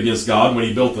sinned against God when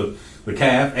he built the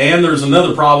calf. And there's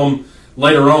another problem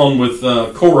later on with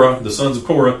Korah, the sons of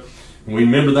Korah. And we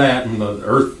remember that, and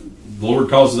the Lord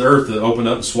causes the earth to open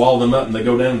up and swallow them up, and they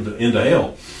go down into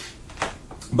hell.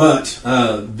 But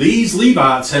these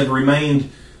Levites have remained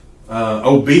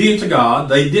obedient to God.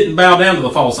 They didn't bow down to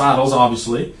the false idols,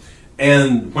 obviously.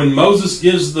 And when Moses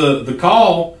gives the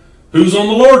call, who's on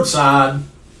the Lord's side?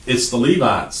 It's the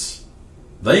Levites.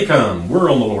 They come.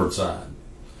 We're on the Lord's side.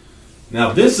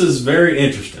 Now, this is very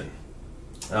interesting.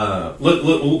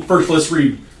 First, let's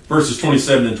read verses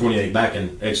 27 and 28 back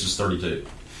in Exodus 32.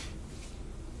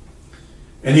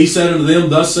 And he said unto them,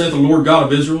 Thus saith the Lord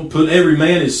God of Israel, Put every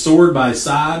man his sword by his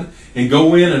side, and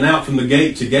go in and out from the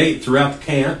gate to gate throughout the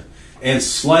camp, and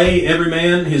slay every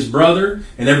man his brother,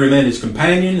 and every man his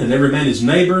companion, and every man his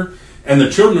neighbor. And the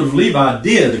children of Levi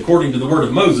did according to the word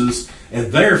of Moses,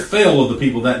 and there fell of the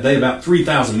people that day about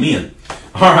 3,000 men.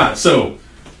 All right, so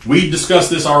we discussed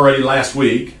this already last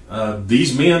week.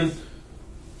 These men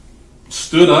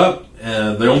stood up.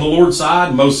 They're on the Lord's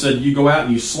side. Moses said, you go out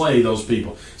and you slay those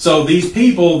people. So these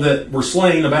people that were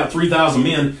slain, about 3,000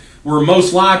 men, were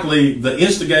most likely the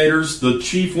instigators, the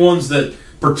chief ones that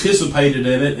participated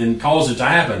in it and caused it to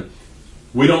happen.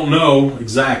 We don't know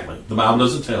exactly. The Bible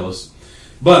doesn't tell us.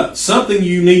 But something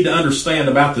you need to understand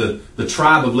about the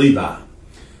tribe of Levi.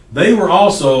 They were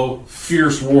also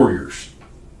fierce warriors.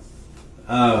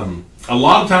 A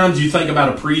lot of times you think about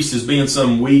a priest as being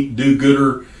some weak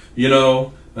do-gooder,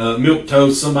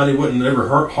 milquetoast, somebody wouldn't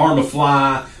ever harm a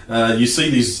fly. You see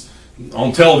these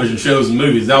on television shows and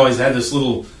movies. They always have this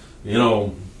little,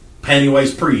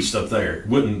 panty-waist priest up there.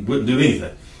 Wouldn't do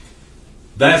anything.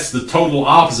 That's the total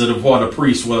opposite of what a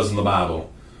priest was in the Bible.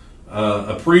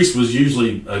 A priest was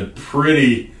usually a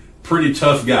pretty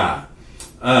tough guy.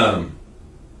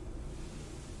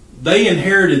 They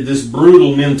inherited this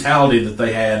brutal mentality that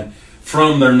they had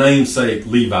from their namesake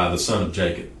Levi, the son of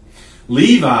Jacob.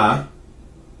 Levi,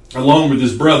 along with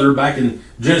his brother, back in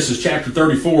Genesis chapter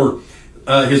 34,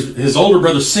 his older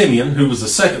brother Simeon, who was the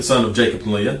second son of Jacob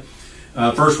and Leah.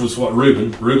 First was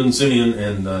Reuben, Simeon,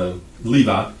 and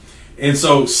Levi. And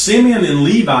so Simeon and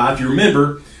Levi, if you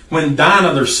remember, when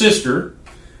Dinah, their sister,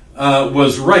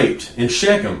 was raped in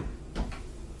Shechem.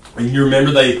 And you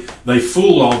remember they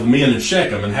fooled all the men in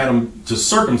Shechem and had them to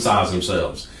circumcise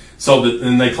themselves.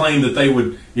 And they claimed that they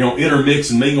would, intermix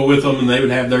and mingle with them, and they would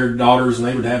have their daughters and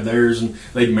they would have theirs, and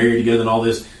they'd marry together and all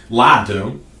this. Lied to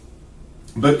them,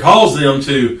 but caused them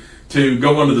to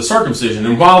go under the circumcision.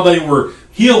 And while they were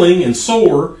healing and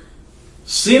sore,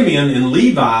 Simeon and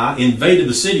Levi invaded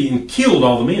the city and killed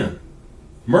all the men.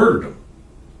 Murdered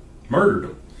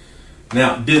them.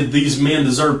 Now, did these men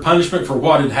deserve punishment for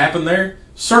what had happened there?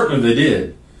 Certainly they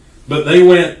did. But they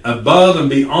went above and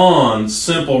beyond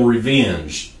simple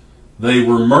revenge. They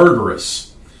were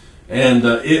murderous. And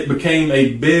it became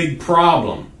a big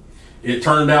problem. It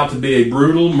turned out to be a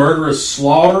brutal, murderous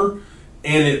slaughter,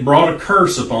 and it brought a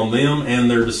curse upon them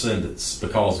and their descendants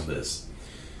because of this.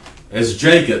 As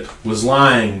Jacob was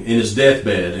lying in his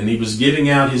deathbed and he was giving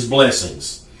out his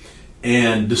blessings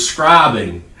and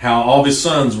describing how all of his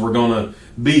sons were going to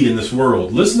be in this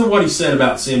world, listen to what he said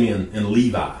about Simeon and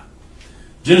Levi.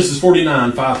 Genesis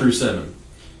 49, 5 through 7.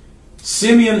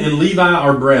 Simeon and Levi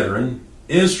are brethren,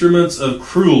 instruments of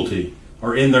cruelty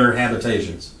are in their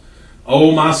habitations.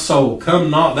 O my soul, come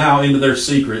not thou into their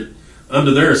secret,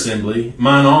 unto their assembly,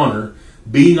 mine honor,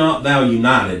 be not thou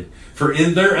united. For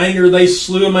in their anger they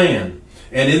slew a man,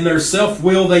 and in their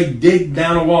self-will they digged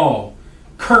down a wall.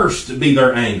 Cursed be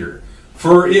their anger,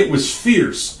 for it was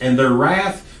fierce, and their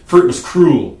wrath, for it was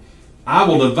cruel. I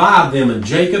will divide them in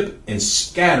Jacob and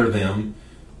scatter them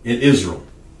in Israel.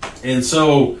 And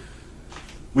so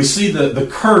we see the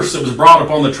curse that was brought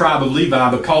upon the tribe of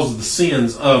Levi because of the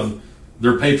sins of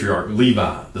their patriarch,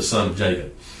 Levi, the son of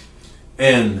Jacob.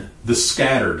 And the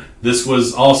scattered. This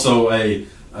was also a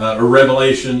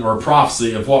revelation or a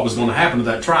prophecy of what was going to happen to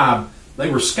that tribe. They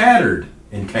were scattered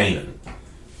in Canaan.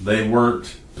 They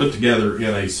weren't put together in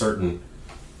a certain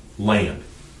land.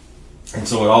 And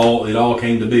so it all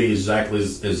came to be exactly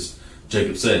as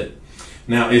Jacob said.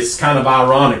 Now, it's kind of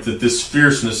ironic that this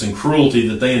fierceness and cruelty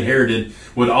that they inherited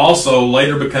would also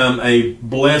later become a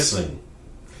blessing.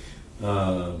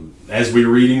 As we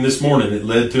were reading this morning, it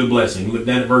led to a blessing. Look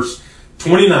down at verse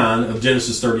 29 of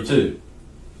Genesis 32.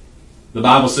 The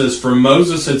Bible says, For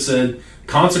Moses had said,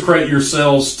 Consecrate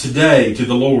yourselves today to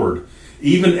the Lord,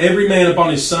 even every man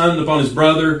upon his son, upon his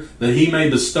brother, that he may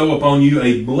bestow upon you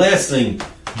a blessing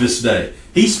this day.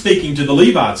 He's speaking to the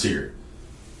Levites here.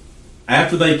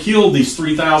 After they killed these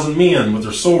 3,000 men with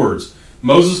their swords,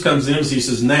 Moses comes in and he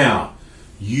says, now,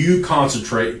 you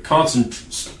consecrate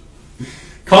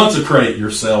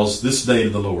yourselves this day to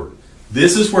the Lord.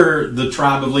 This is where the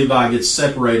tribe of Levi gets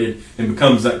separated and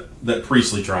becomes that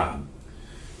priestly tribe.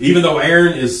 Even though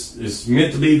Aaron is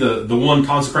meant to be the one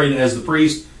consecrated as the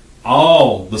priest,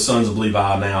 all the sons of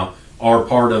Levi now are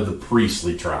part of the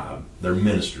priestly tribe. They're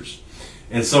ministers.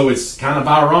 And so it's kind of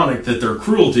ironic that their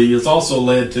cruelty has also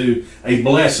led to a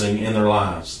blessing in their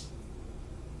lives.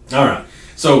 All right.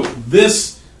 So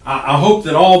this, I hope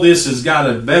that all this has got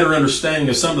a better understanding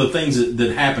of some of the things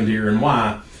that happened here and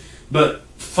why. But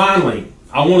finally,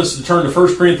 I want us to turn to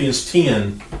 1 Corinthians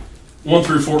 10, 1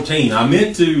 through 14. I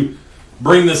meant to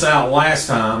bring this out last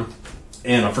time,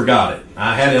 and I forgot it.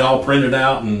 I had it all printed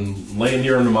out and laying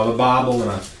here under my Bible,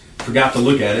 and I forgot to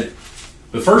look at it.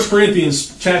 But 1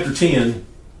 Corinthians chapter 10,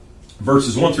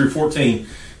 verses 1 through 14,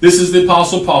 this is the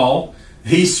Apostle Paul.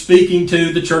 He's speaking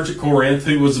to the church at Corinth,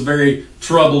 who was a very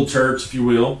troubled church, if you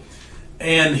will.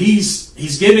 And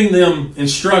he's giving them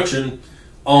instruction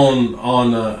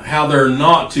on how they're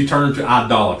not to turn to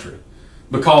idolatry,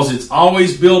 because it's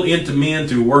always built into men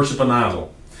to worship an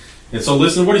idol. And so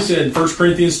listen to what he said in 1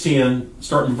 Corinthians 10,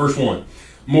 starting with verse 1.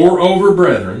 Moreover,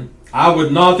 brethren, I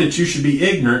would not that you should be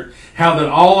ignorant how that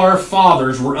all our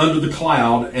fathers were under the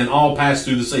cloud and all passed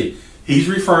through the sea. He's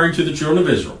referring to the children of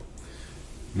Israel.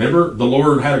 Remember, the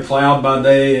Lord had a cloud by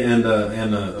day and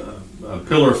a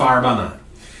pillar of fire by night.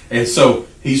 And so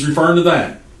he's referring to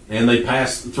that. And they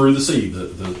passed through the sea.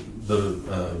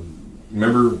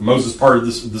 Remember, Moses parted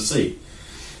the sea.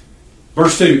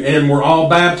 Verse 2, and were all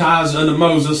baptized unto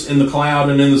Moses in the cloud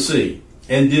and in the sea,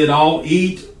 and did all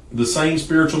eat the same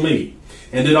spiritual meat,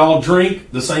 and did all drink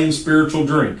the same spiritual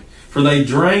drink. For they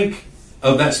drank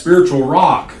of that spiritual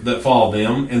rock that followed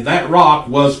them, and that rock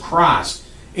was Christ.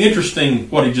 Interesting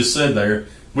what he just said there.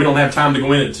 We don't have time to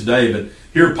go in it today, but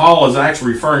here Paul is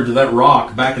actually referring to that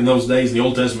rock back in those days in the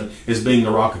Old Testament as being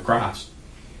the rock of Christ.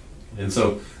 And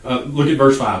so, look at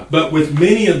verse 5. But with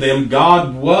many of them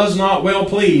God was not well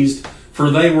pleased, for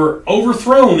they were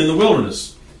overthrown in the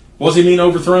wilderness. What does he mean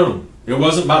overthrown? It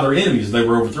wasn't by their enemies they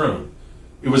were overthrown.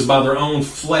 It was by their own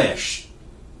flesh,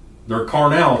 their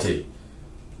carnality,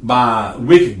 by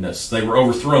wickedness. They were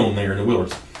overthrown there in the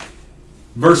wilderness.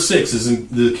 Verse 6 is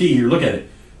the key here. Look at it.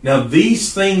 Now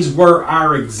these things were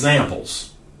our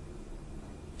examples,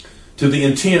 to the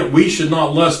intent we should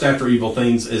not lust after evil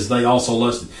things as they also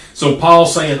lusted. So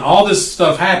Paul's saying all this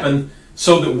stuff happened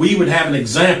so that we would have an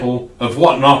example of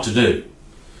what not to do.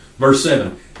 Verse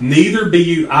 7, neither be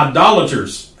you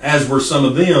idolaters, as were some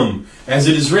of them, as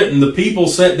it is written, the people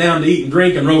sat down to eat and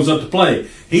drink and rose up to play.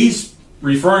 He's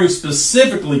referring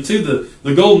specifically to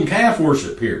the golden calf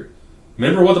worship here.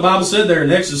 Remember what the Bible said there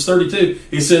in Exodus 32?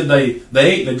 He said they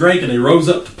ate, they drank, and they rose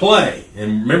up to play.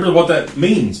 And remember what that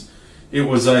means. It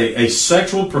was a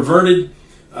sexual, perverted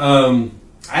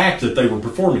act that they were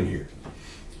performing here.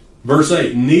 Verse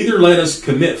 8, neither let us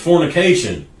commit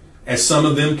fornication, as some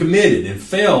of them committed, and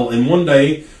fell in one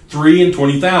day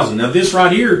 320,000. Now this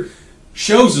right here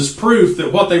shows us proof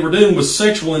that what they were doing was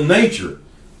sexual in nature.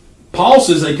 Paul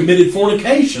says they committed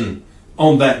fornication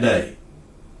on that day.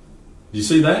 Do you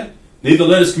see that? Neither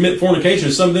let us commit fornication,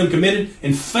 as some of them committed,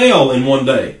 and fell in one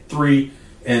day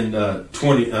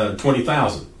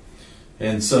 320,000.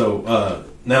 And so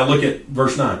now look at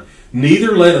verse 9.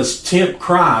 Neither let us tempt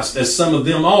Christ, as some of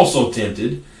them also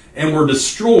tempted, and were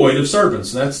destroyed of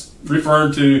serpents. That's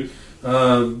referring to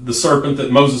the serpent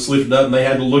that Moses lifted up, and they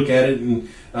had to look at it, and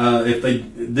if they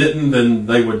didn't, then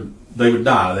they would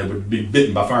die. They would be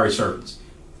bitten by fiery serpents.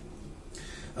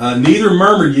 Neither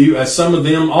murmur you, as some of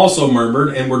them also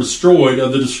murmured, and were destroyed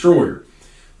of the destroyer.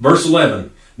 Verse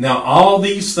 11. Now all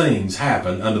these things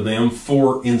happened unto them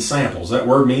for ensamples. That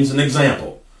word means an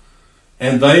example.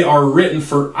 And they are written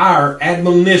for our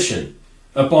admonition,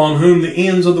 upon whom the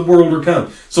ends of the world are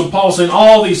come. So Paul's saying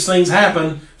all these things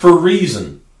happen for a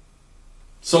reason,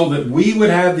 so that we would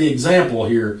have the example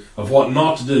here of what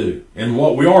not to do and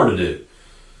what we are to do.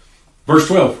 Verse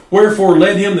 12, wherefore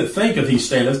let him that thinketh he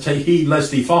standeth take heed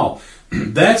lest he fall.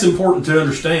 That's important to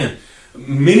understand.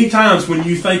 Many times when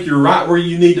you think you're right where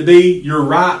you need to be, you're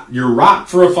right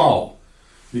for a fall.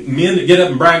 Men that get up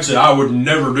and brag and say, I would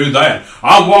never do that.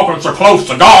 I'm walking so close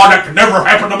to God, that could never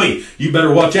happen to me. You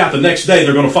better watch out. The next day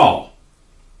they're going to fall.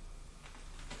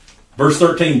 Verse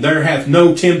 13, there hath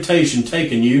no temptation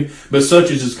taken you, but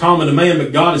such as is common to man.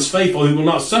 But God is faithful, who will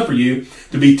not suffer you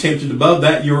to be tempted above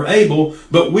that you are able,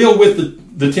 but will with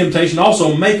the temptation,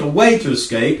 also make a way to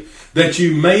escape, that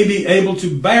you may be able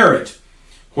to bear it.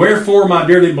 Wherefore, my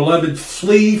dearly beloved,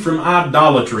 flee from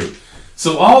idolatry.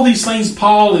 So all these things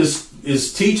Paul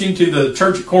is teaching to the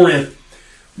church at Corinth,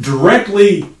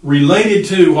 directly related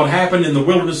to what happened in the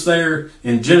wilderness there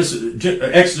in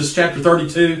Exodus chapter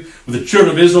 32 with the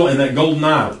children of Israel and that golden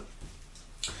idol.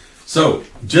 So,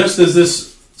 just as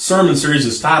this sermon series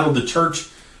is titled The Church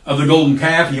of the Golden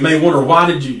Calf, you may wonder, why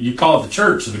did you call it the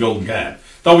Church of the Golden Calf?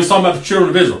 Thought we was talking about the children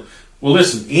of Israel. Well,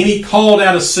 listen, any called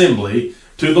out assembly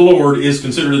to the Lord is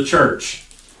considered a church.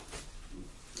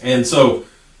 And so,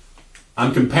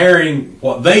 I'm comparing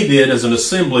what they did as an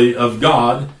assembly of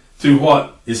God to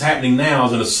what is happening now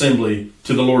as an assembly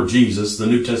to the Lord Jesus, the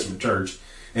New Testament church,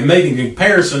 and making a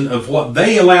comparison of what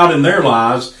they allowed in their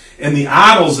lives and the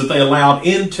idols that they allowed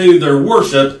into their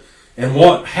worship and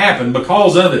what happened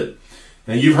because of it.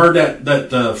 Now, you've heard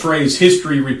that phrase,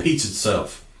 history repeats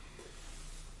itself.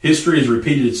 History has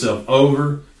repeated itself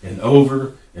over and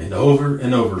over and over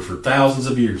and over for thousands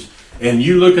of years. And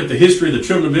you look at the history of the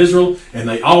children of Israel, and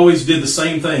they always did the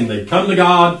same thing. They'd come to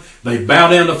God, they'd bow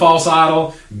down to false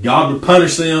idol, God would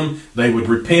punish them, they would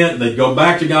repent, they'd go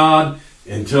back to God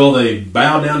until they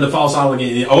bow down to false idol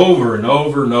again, over and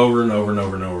over and over and over and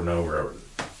over and over and over.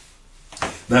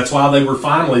 That's why they were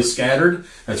finally scattered.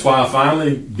 That's why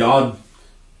finally God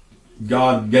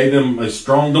gave them a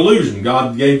strong delusion.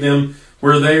 God gave them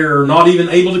where they're not even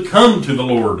able to come to the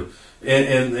Lord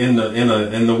in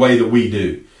the way that we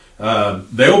do.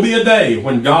 There will be a day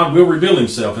when God will reveal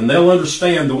himself, and they'll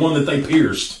understand the one that they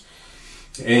pierced.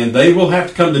 And they will have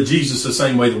to come to Jesus the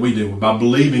same way that we do, by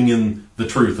believing in the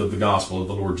truth of the gospel of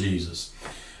the Lord Jesus.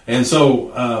 And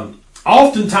so,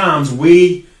 oftentimes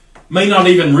we may not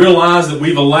even realize that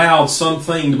we've allowed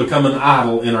something to become an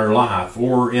idol in our life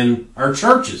or in our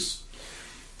churches.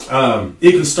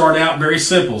 It can start out very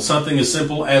simple, something as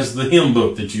simple as the hymn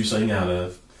book that you sing out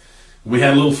of. We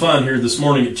had a little fun here this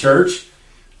morning at church.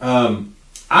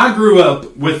 I grew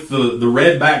up with the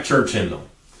red back church hymnal.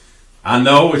 I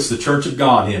know it's the Church of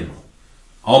God hymnal.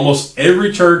 Almost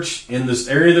every church in this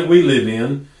area that we live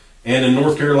in, and in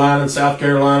North Carolina, South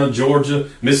Carolina, Georgia,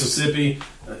 Mississippi,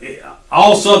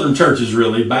 all southern churches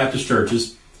really, Baptist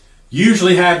churches,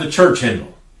 usually have the church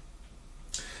hymnal.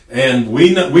 And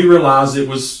we realized it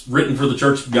was written for the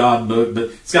Church of God book, but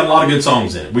it's got a lot of good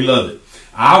songs in it. We love it.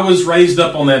 I was raised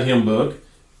up on that hymn book.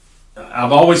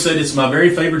 I've always said it's my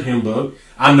very favorite hymn book.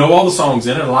 I know all the songs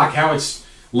in it. I like how it's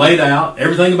laid out,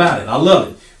 everything about it. I love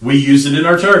it. We use it in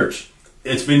our church.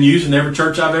 It's been used in every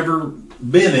church I've ever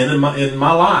been in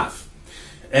my life.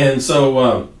 And so,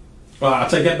 well, I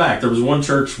take that back. There was one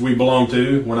church we belonged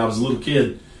to when I was a little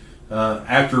kid.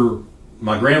 After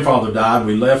my grandfather died,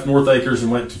 we left North Acres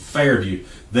and went to Fairview.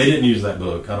 They didn't use that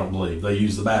book, I don't believe. They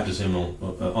used the Baptist hymnal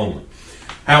only.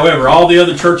 However, all the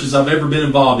other churches I've ever been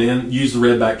involved in use the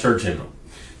Redback Church hymnal.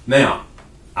 Now,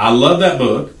 I love that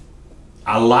book.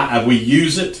 We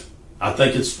use it. I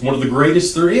think it's one of the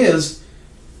greatest there is.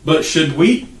 But should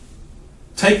we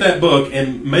take that book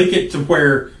and make it to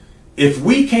where if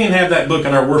we can't have that book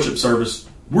in our worship service,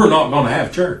 we're not going to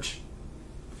have church?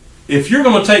 If you're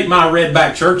going to take my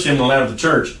Redback Church hymnal out of the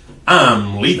church,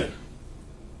 I'm leaving.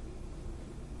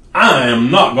 I am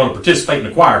not going to participate in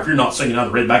the choir if you're not singing out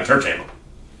of the Redback Church hymnal.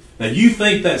 Now, you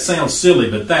think that sounds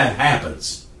silly, but that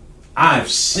happens.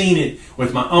 I've seen it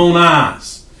with my own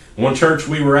eyes. One church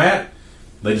we were at,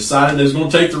 they decided they was going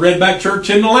to take the Redback Church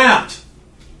hymnal out.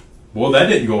 Boy, that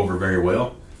didn't go over very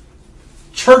well.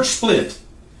 Church split.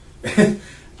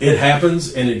 It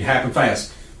happens, and it happened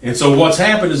fast. And so what's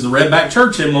happened is the Redback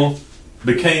Church hymnal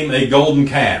became a golden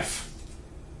calf.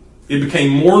 It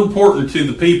became more important to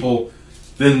the people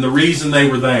than the reason they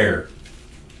were there.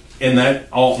 And that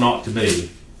ought not to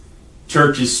be.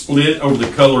 Churches split over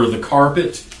the color of the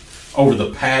carpet, over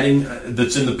the padding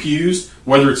that's in the pews,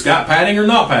 whether it's got padding or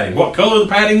not padding, what color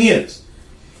the padding is.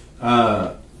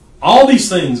 All these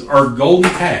things are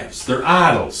golden calves. They're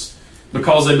idols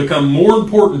because they become more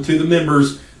important to the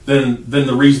members than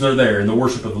the reason they're there in the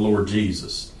worship of the Lord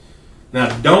Jesus.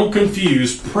 Now, don't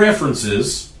confuse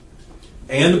preferences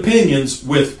and opinions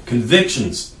with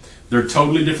convictions. They're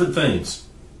totally different things.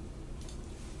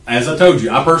 As I told you,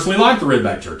 I personally like the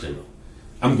Redback Church hymnal.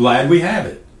 I'm glad we have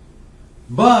it.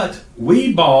 But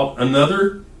we bought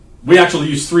we actually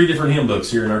use 3 different hymn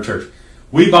books here in our church.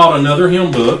 We bought another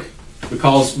hymn book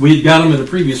because we got them at a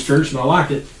previous church and I liked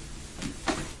it.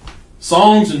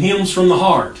 Songs and Hymns from the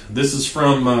Heart. This is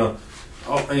from,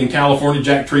 in California,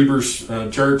 Jack Treber's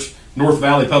church, North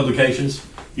Valley Publications.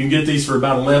 You can get these for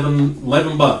about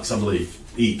 $11 bucks, I believe,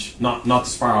 each. Not the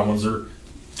spiral ones. They're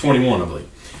 $21, I believe.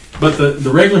 But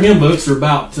the regular hymn books are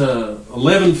about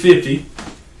 $11.50,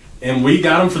 and we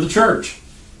got them for the church.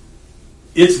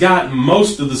 It's got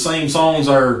most of the same songs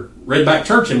our Redback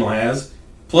Church hymnal has,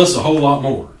 plus a whole lot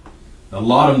more. A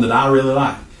lot of them that I really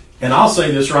like. And I'll say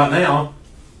this right now,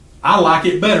 I like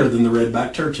it better than the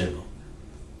Redback Church hymnal.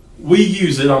 We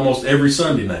use it almost every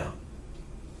Sunday now.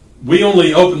 We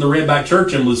only opened the Redback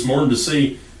Church hymnal this morning to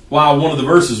see why one of the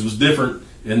verses was different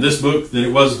in this book than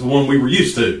it was the one we were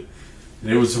used to.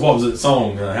 It was, what was that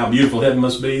song? How Beautiful Heaven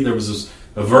Must Be. There was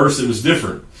a verse that was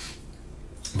different.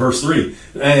 Verse 3.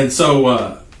 And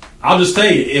so I'll just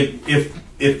tell you,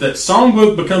 if that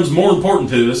songbook becomes more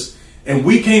important to us and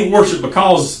we can't worship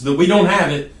because that we don't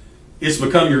have it, it's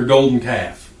become your golden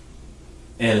calf.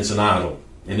 And it's an idol.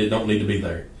 And it don't need to be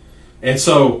there. And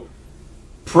so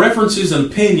preferences and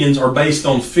opinions are based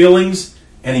on feelings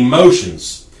and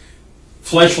emotions.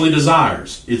 Fleshly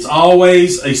desires. It's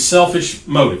always a selfish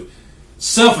motive.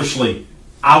 Selfishly,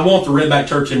 I want the Redback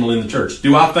Church hymnal in the church.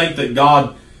 Do I think that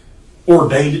God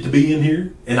ordained it to be in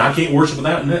here and I can't worship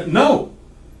without it? No,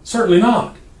 certainly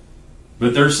not.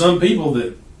 But there's some people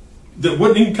that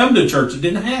wouldn't even come to church that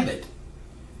didn't have it.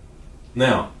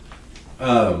 Now,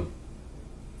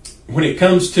 when it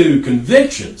comes to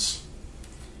convictions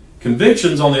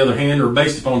on the other hand are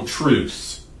based upon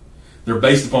truths. They're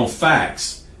based upon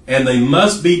facts, and they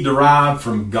must be derived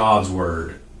from God's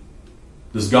Word.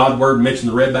 Does God's Word mention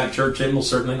the Redback Church hymnal?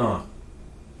 Certainly not.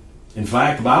 In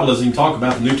fact, the Bible doesn't even talk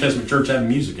about the New Testament church having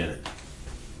music in it.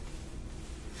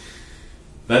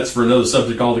 That's for another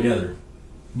subject altogether.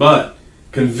 But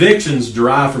convictions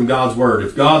derive from God's Word.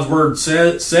 If God's Word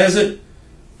says it,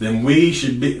 then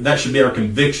that should be our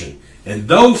conviction. And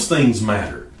those things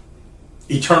matter.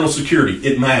 Eternal security,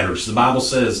 it matters. The Bible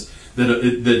says that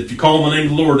if you call on the name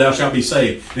of the Lord, thou shalt be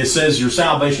saved. And it says your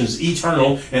salvation is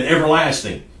eternal and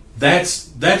everlasting. That's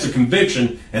a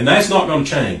conviction, and that's not going to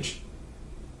change.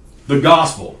 The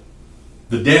gospel,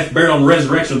 the death, burial, and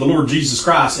resurrection of the Lord Jesus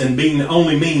Christ, and being the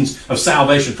only means of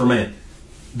salvation for man,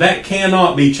 that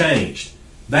cannot be changed.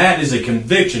 That is a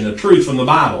conviction, a truth from the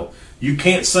Bible. You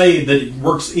can't say that it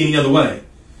works any other way.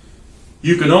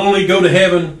 You can only go to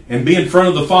heaven and be in front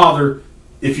of the Father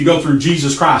if you go through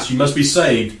Jesus Christ. You must be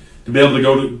saved to be able to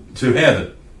go to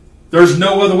heaven. There's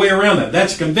no other way around that.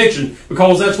 That's a conviction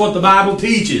because that's what the Bible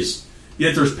teaches.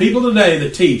 Yet there's people today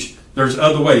that teach there's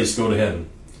other ways to go to heaven.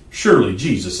 Surely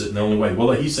Jesus isn't the only way.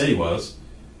 Well, he said he was.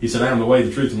 He said, I am the way,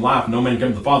 the truth, and life. No man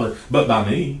comes to the Father but by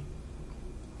me.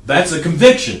 That's a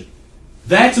conviction.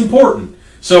 That's important.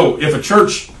 So if a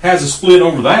church has a split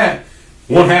over that,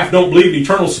 one half don't believe in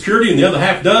eternal security and the other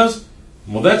half does,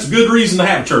 well, that's a good reason to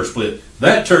have a church split.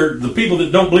 That church, the people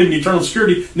that don't believe in eternal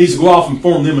security, needs to go off and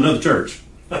form them another church.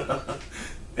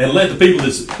 And let the people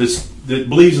that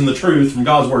believes in the truth from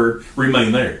God's Word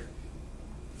remain there.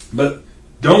 But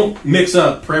don't mix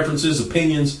up preferences,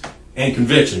 opinions, and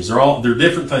convictions. They're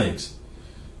different things.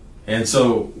 And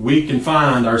so we can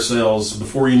find ourselves,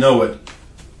 before you know it,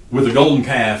 with a golden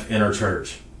calf in our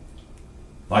church.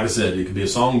 Like I said, it could be a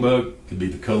songbook, it could be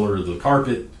the color of the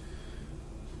carpet.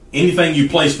 Anything you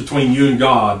place between you and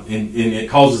God and it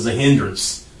causes a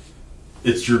hindrance,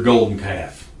 it's your golden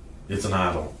calf. It's an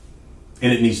idol.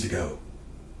 And it needs to go.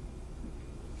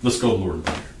 Let's go to the Lord in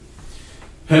prayer.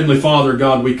 Heavenly Father,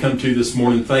 God, we come to you this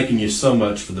morning thanking you so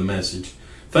much for the message.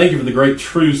 Thank you for the great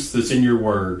truths that's in your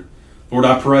word. Lord,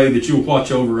 I pray that you will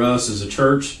watch over us as a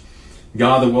church.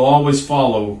 God, that we'll always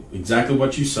follow exactly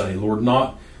what you say. Lord,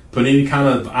 not put any kind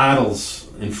of idols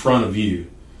in front of you.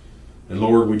 And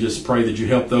Lord, we just pray that you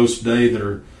help those today that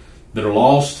are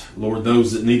lost. Lord,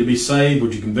 those that need to be saved,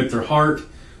 would you convict their heart?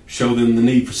 Show them the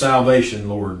need for salvation,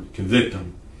 Lord. Convict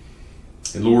them.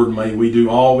 And Lord, may we do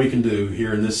all we can do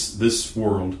here in this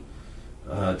world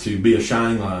to be a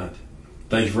shining light.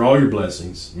 Thank you for all your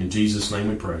blessings. In Jesus' name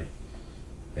we pray.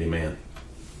 Amen.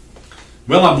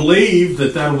 Well, I believe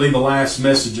that will be the last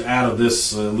message out of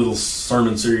this little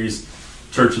sermon series,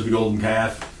 Church of the Golden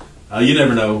Calf. You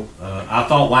never know. I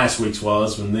thought last week's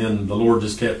was, and then the Lord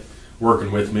just kept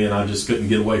working with me, and I just couldn't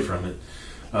get away from it.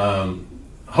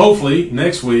 Hopefully,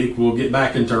 next week, we'll get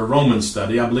back into our Romans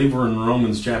study. I believe we're in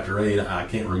Romans chapter 8. I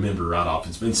can't remember right off.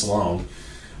 It's been so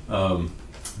long.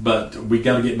 But we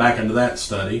got to get back into that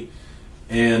study.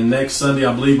 And next Sunday,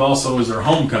 I believe, also is our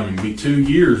homecoming. It'll be 2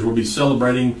 years we'll be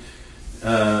celebrating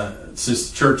since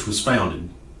the church was founded.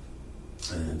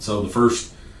 And so the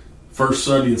first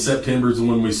Sunday in September is the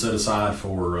one we set aside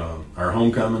for our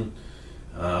homecoming.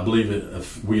 I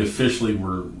believe we officially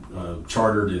were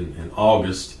chartered in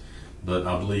August. But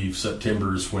I believe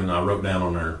September is when I wrote down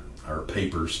on our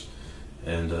papers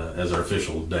and as our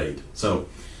official date. So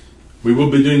we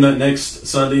will be doing that next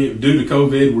Sunday. Due to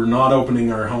COVID, we're not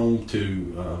opening our home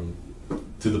to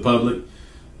the public.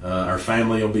 Our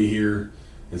family will be here,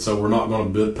 and so we're not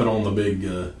going to put on the big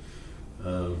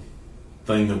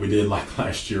thing that we did like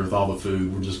last year with all the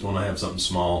food. We're just going to have something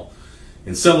small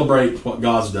and celebrate what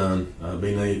God's done,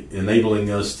 enabling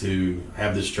us to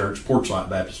have this church, Porchlight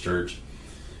Baptist Church,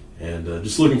 and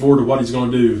just looking forward to what He's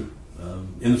going to do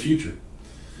in the future.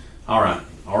 All right.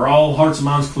 Are all hearts and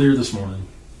minds clear this morning?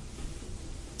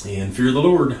 And fear the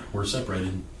Lord, we're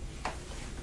separated.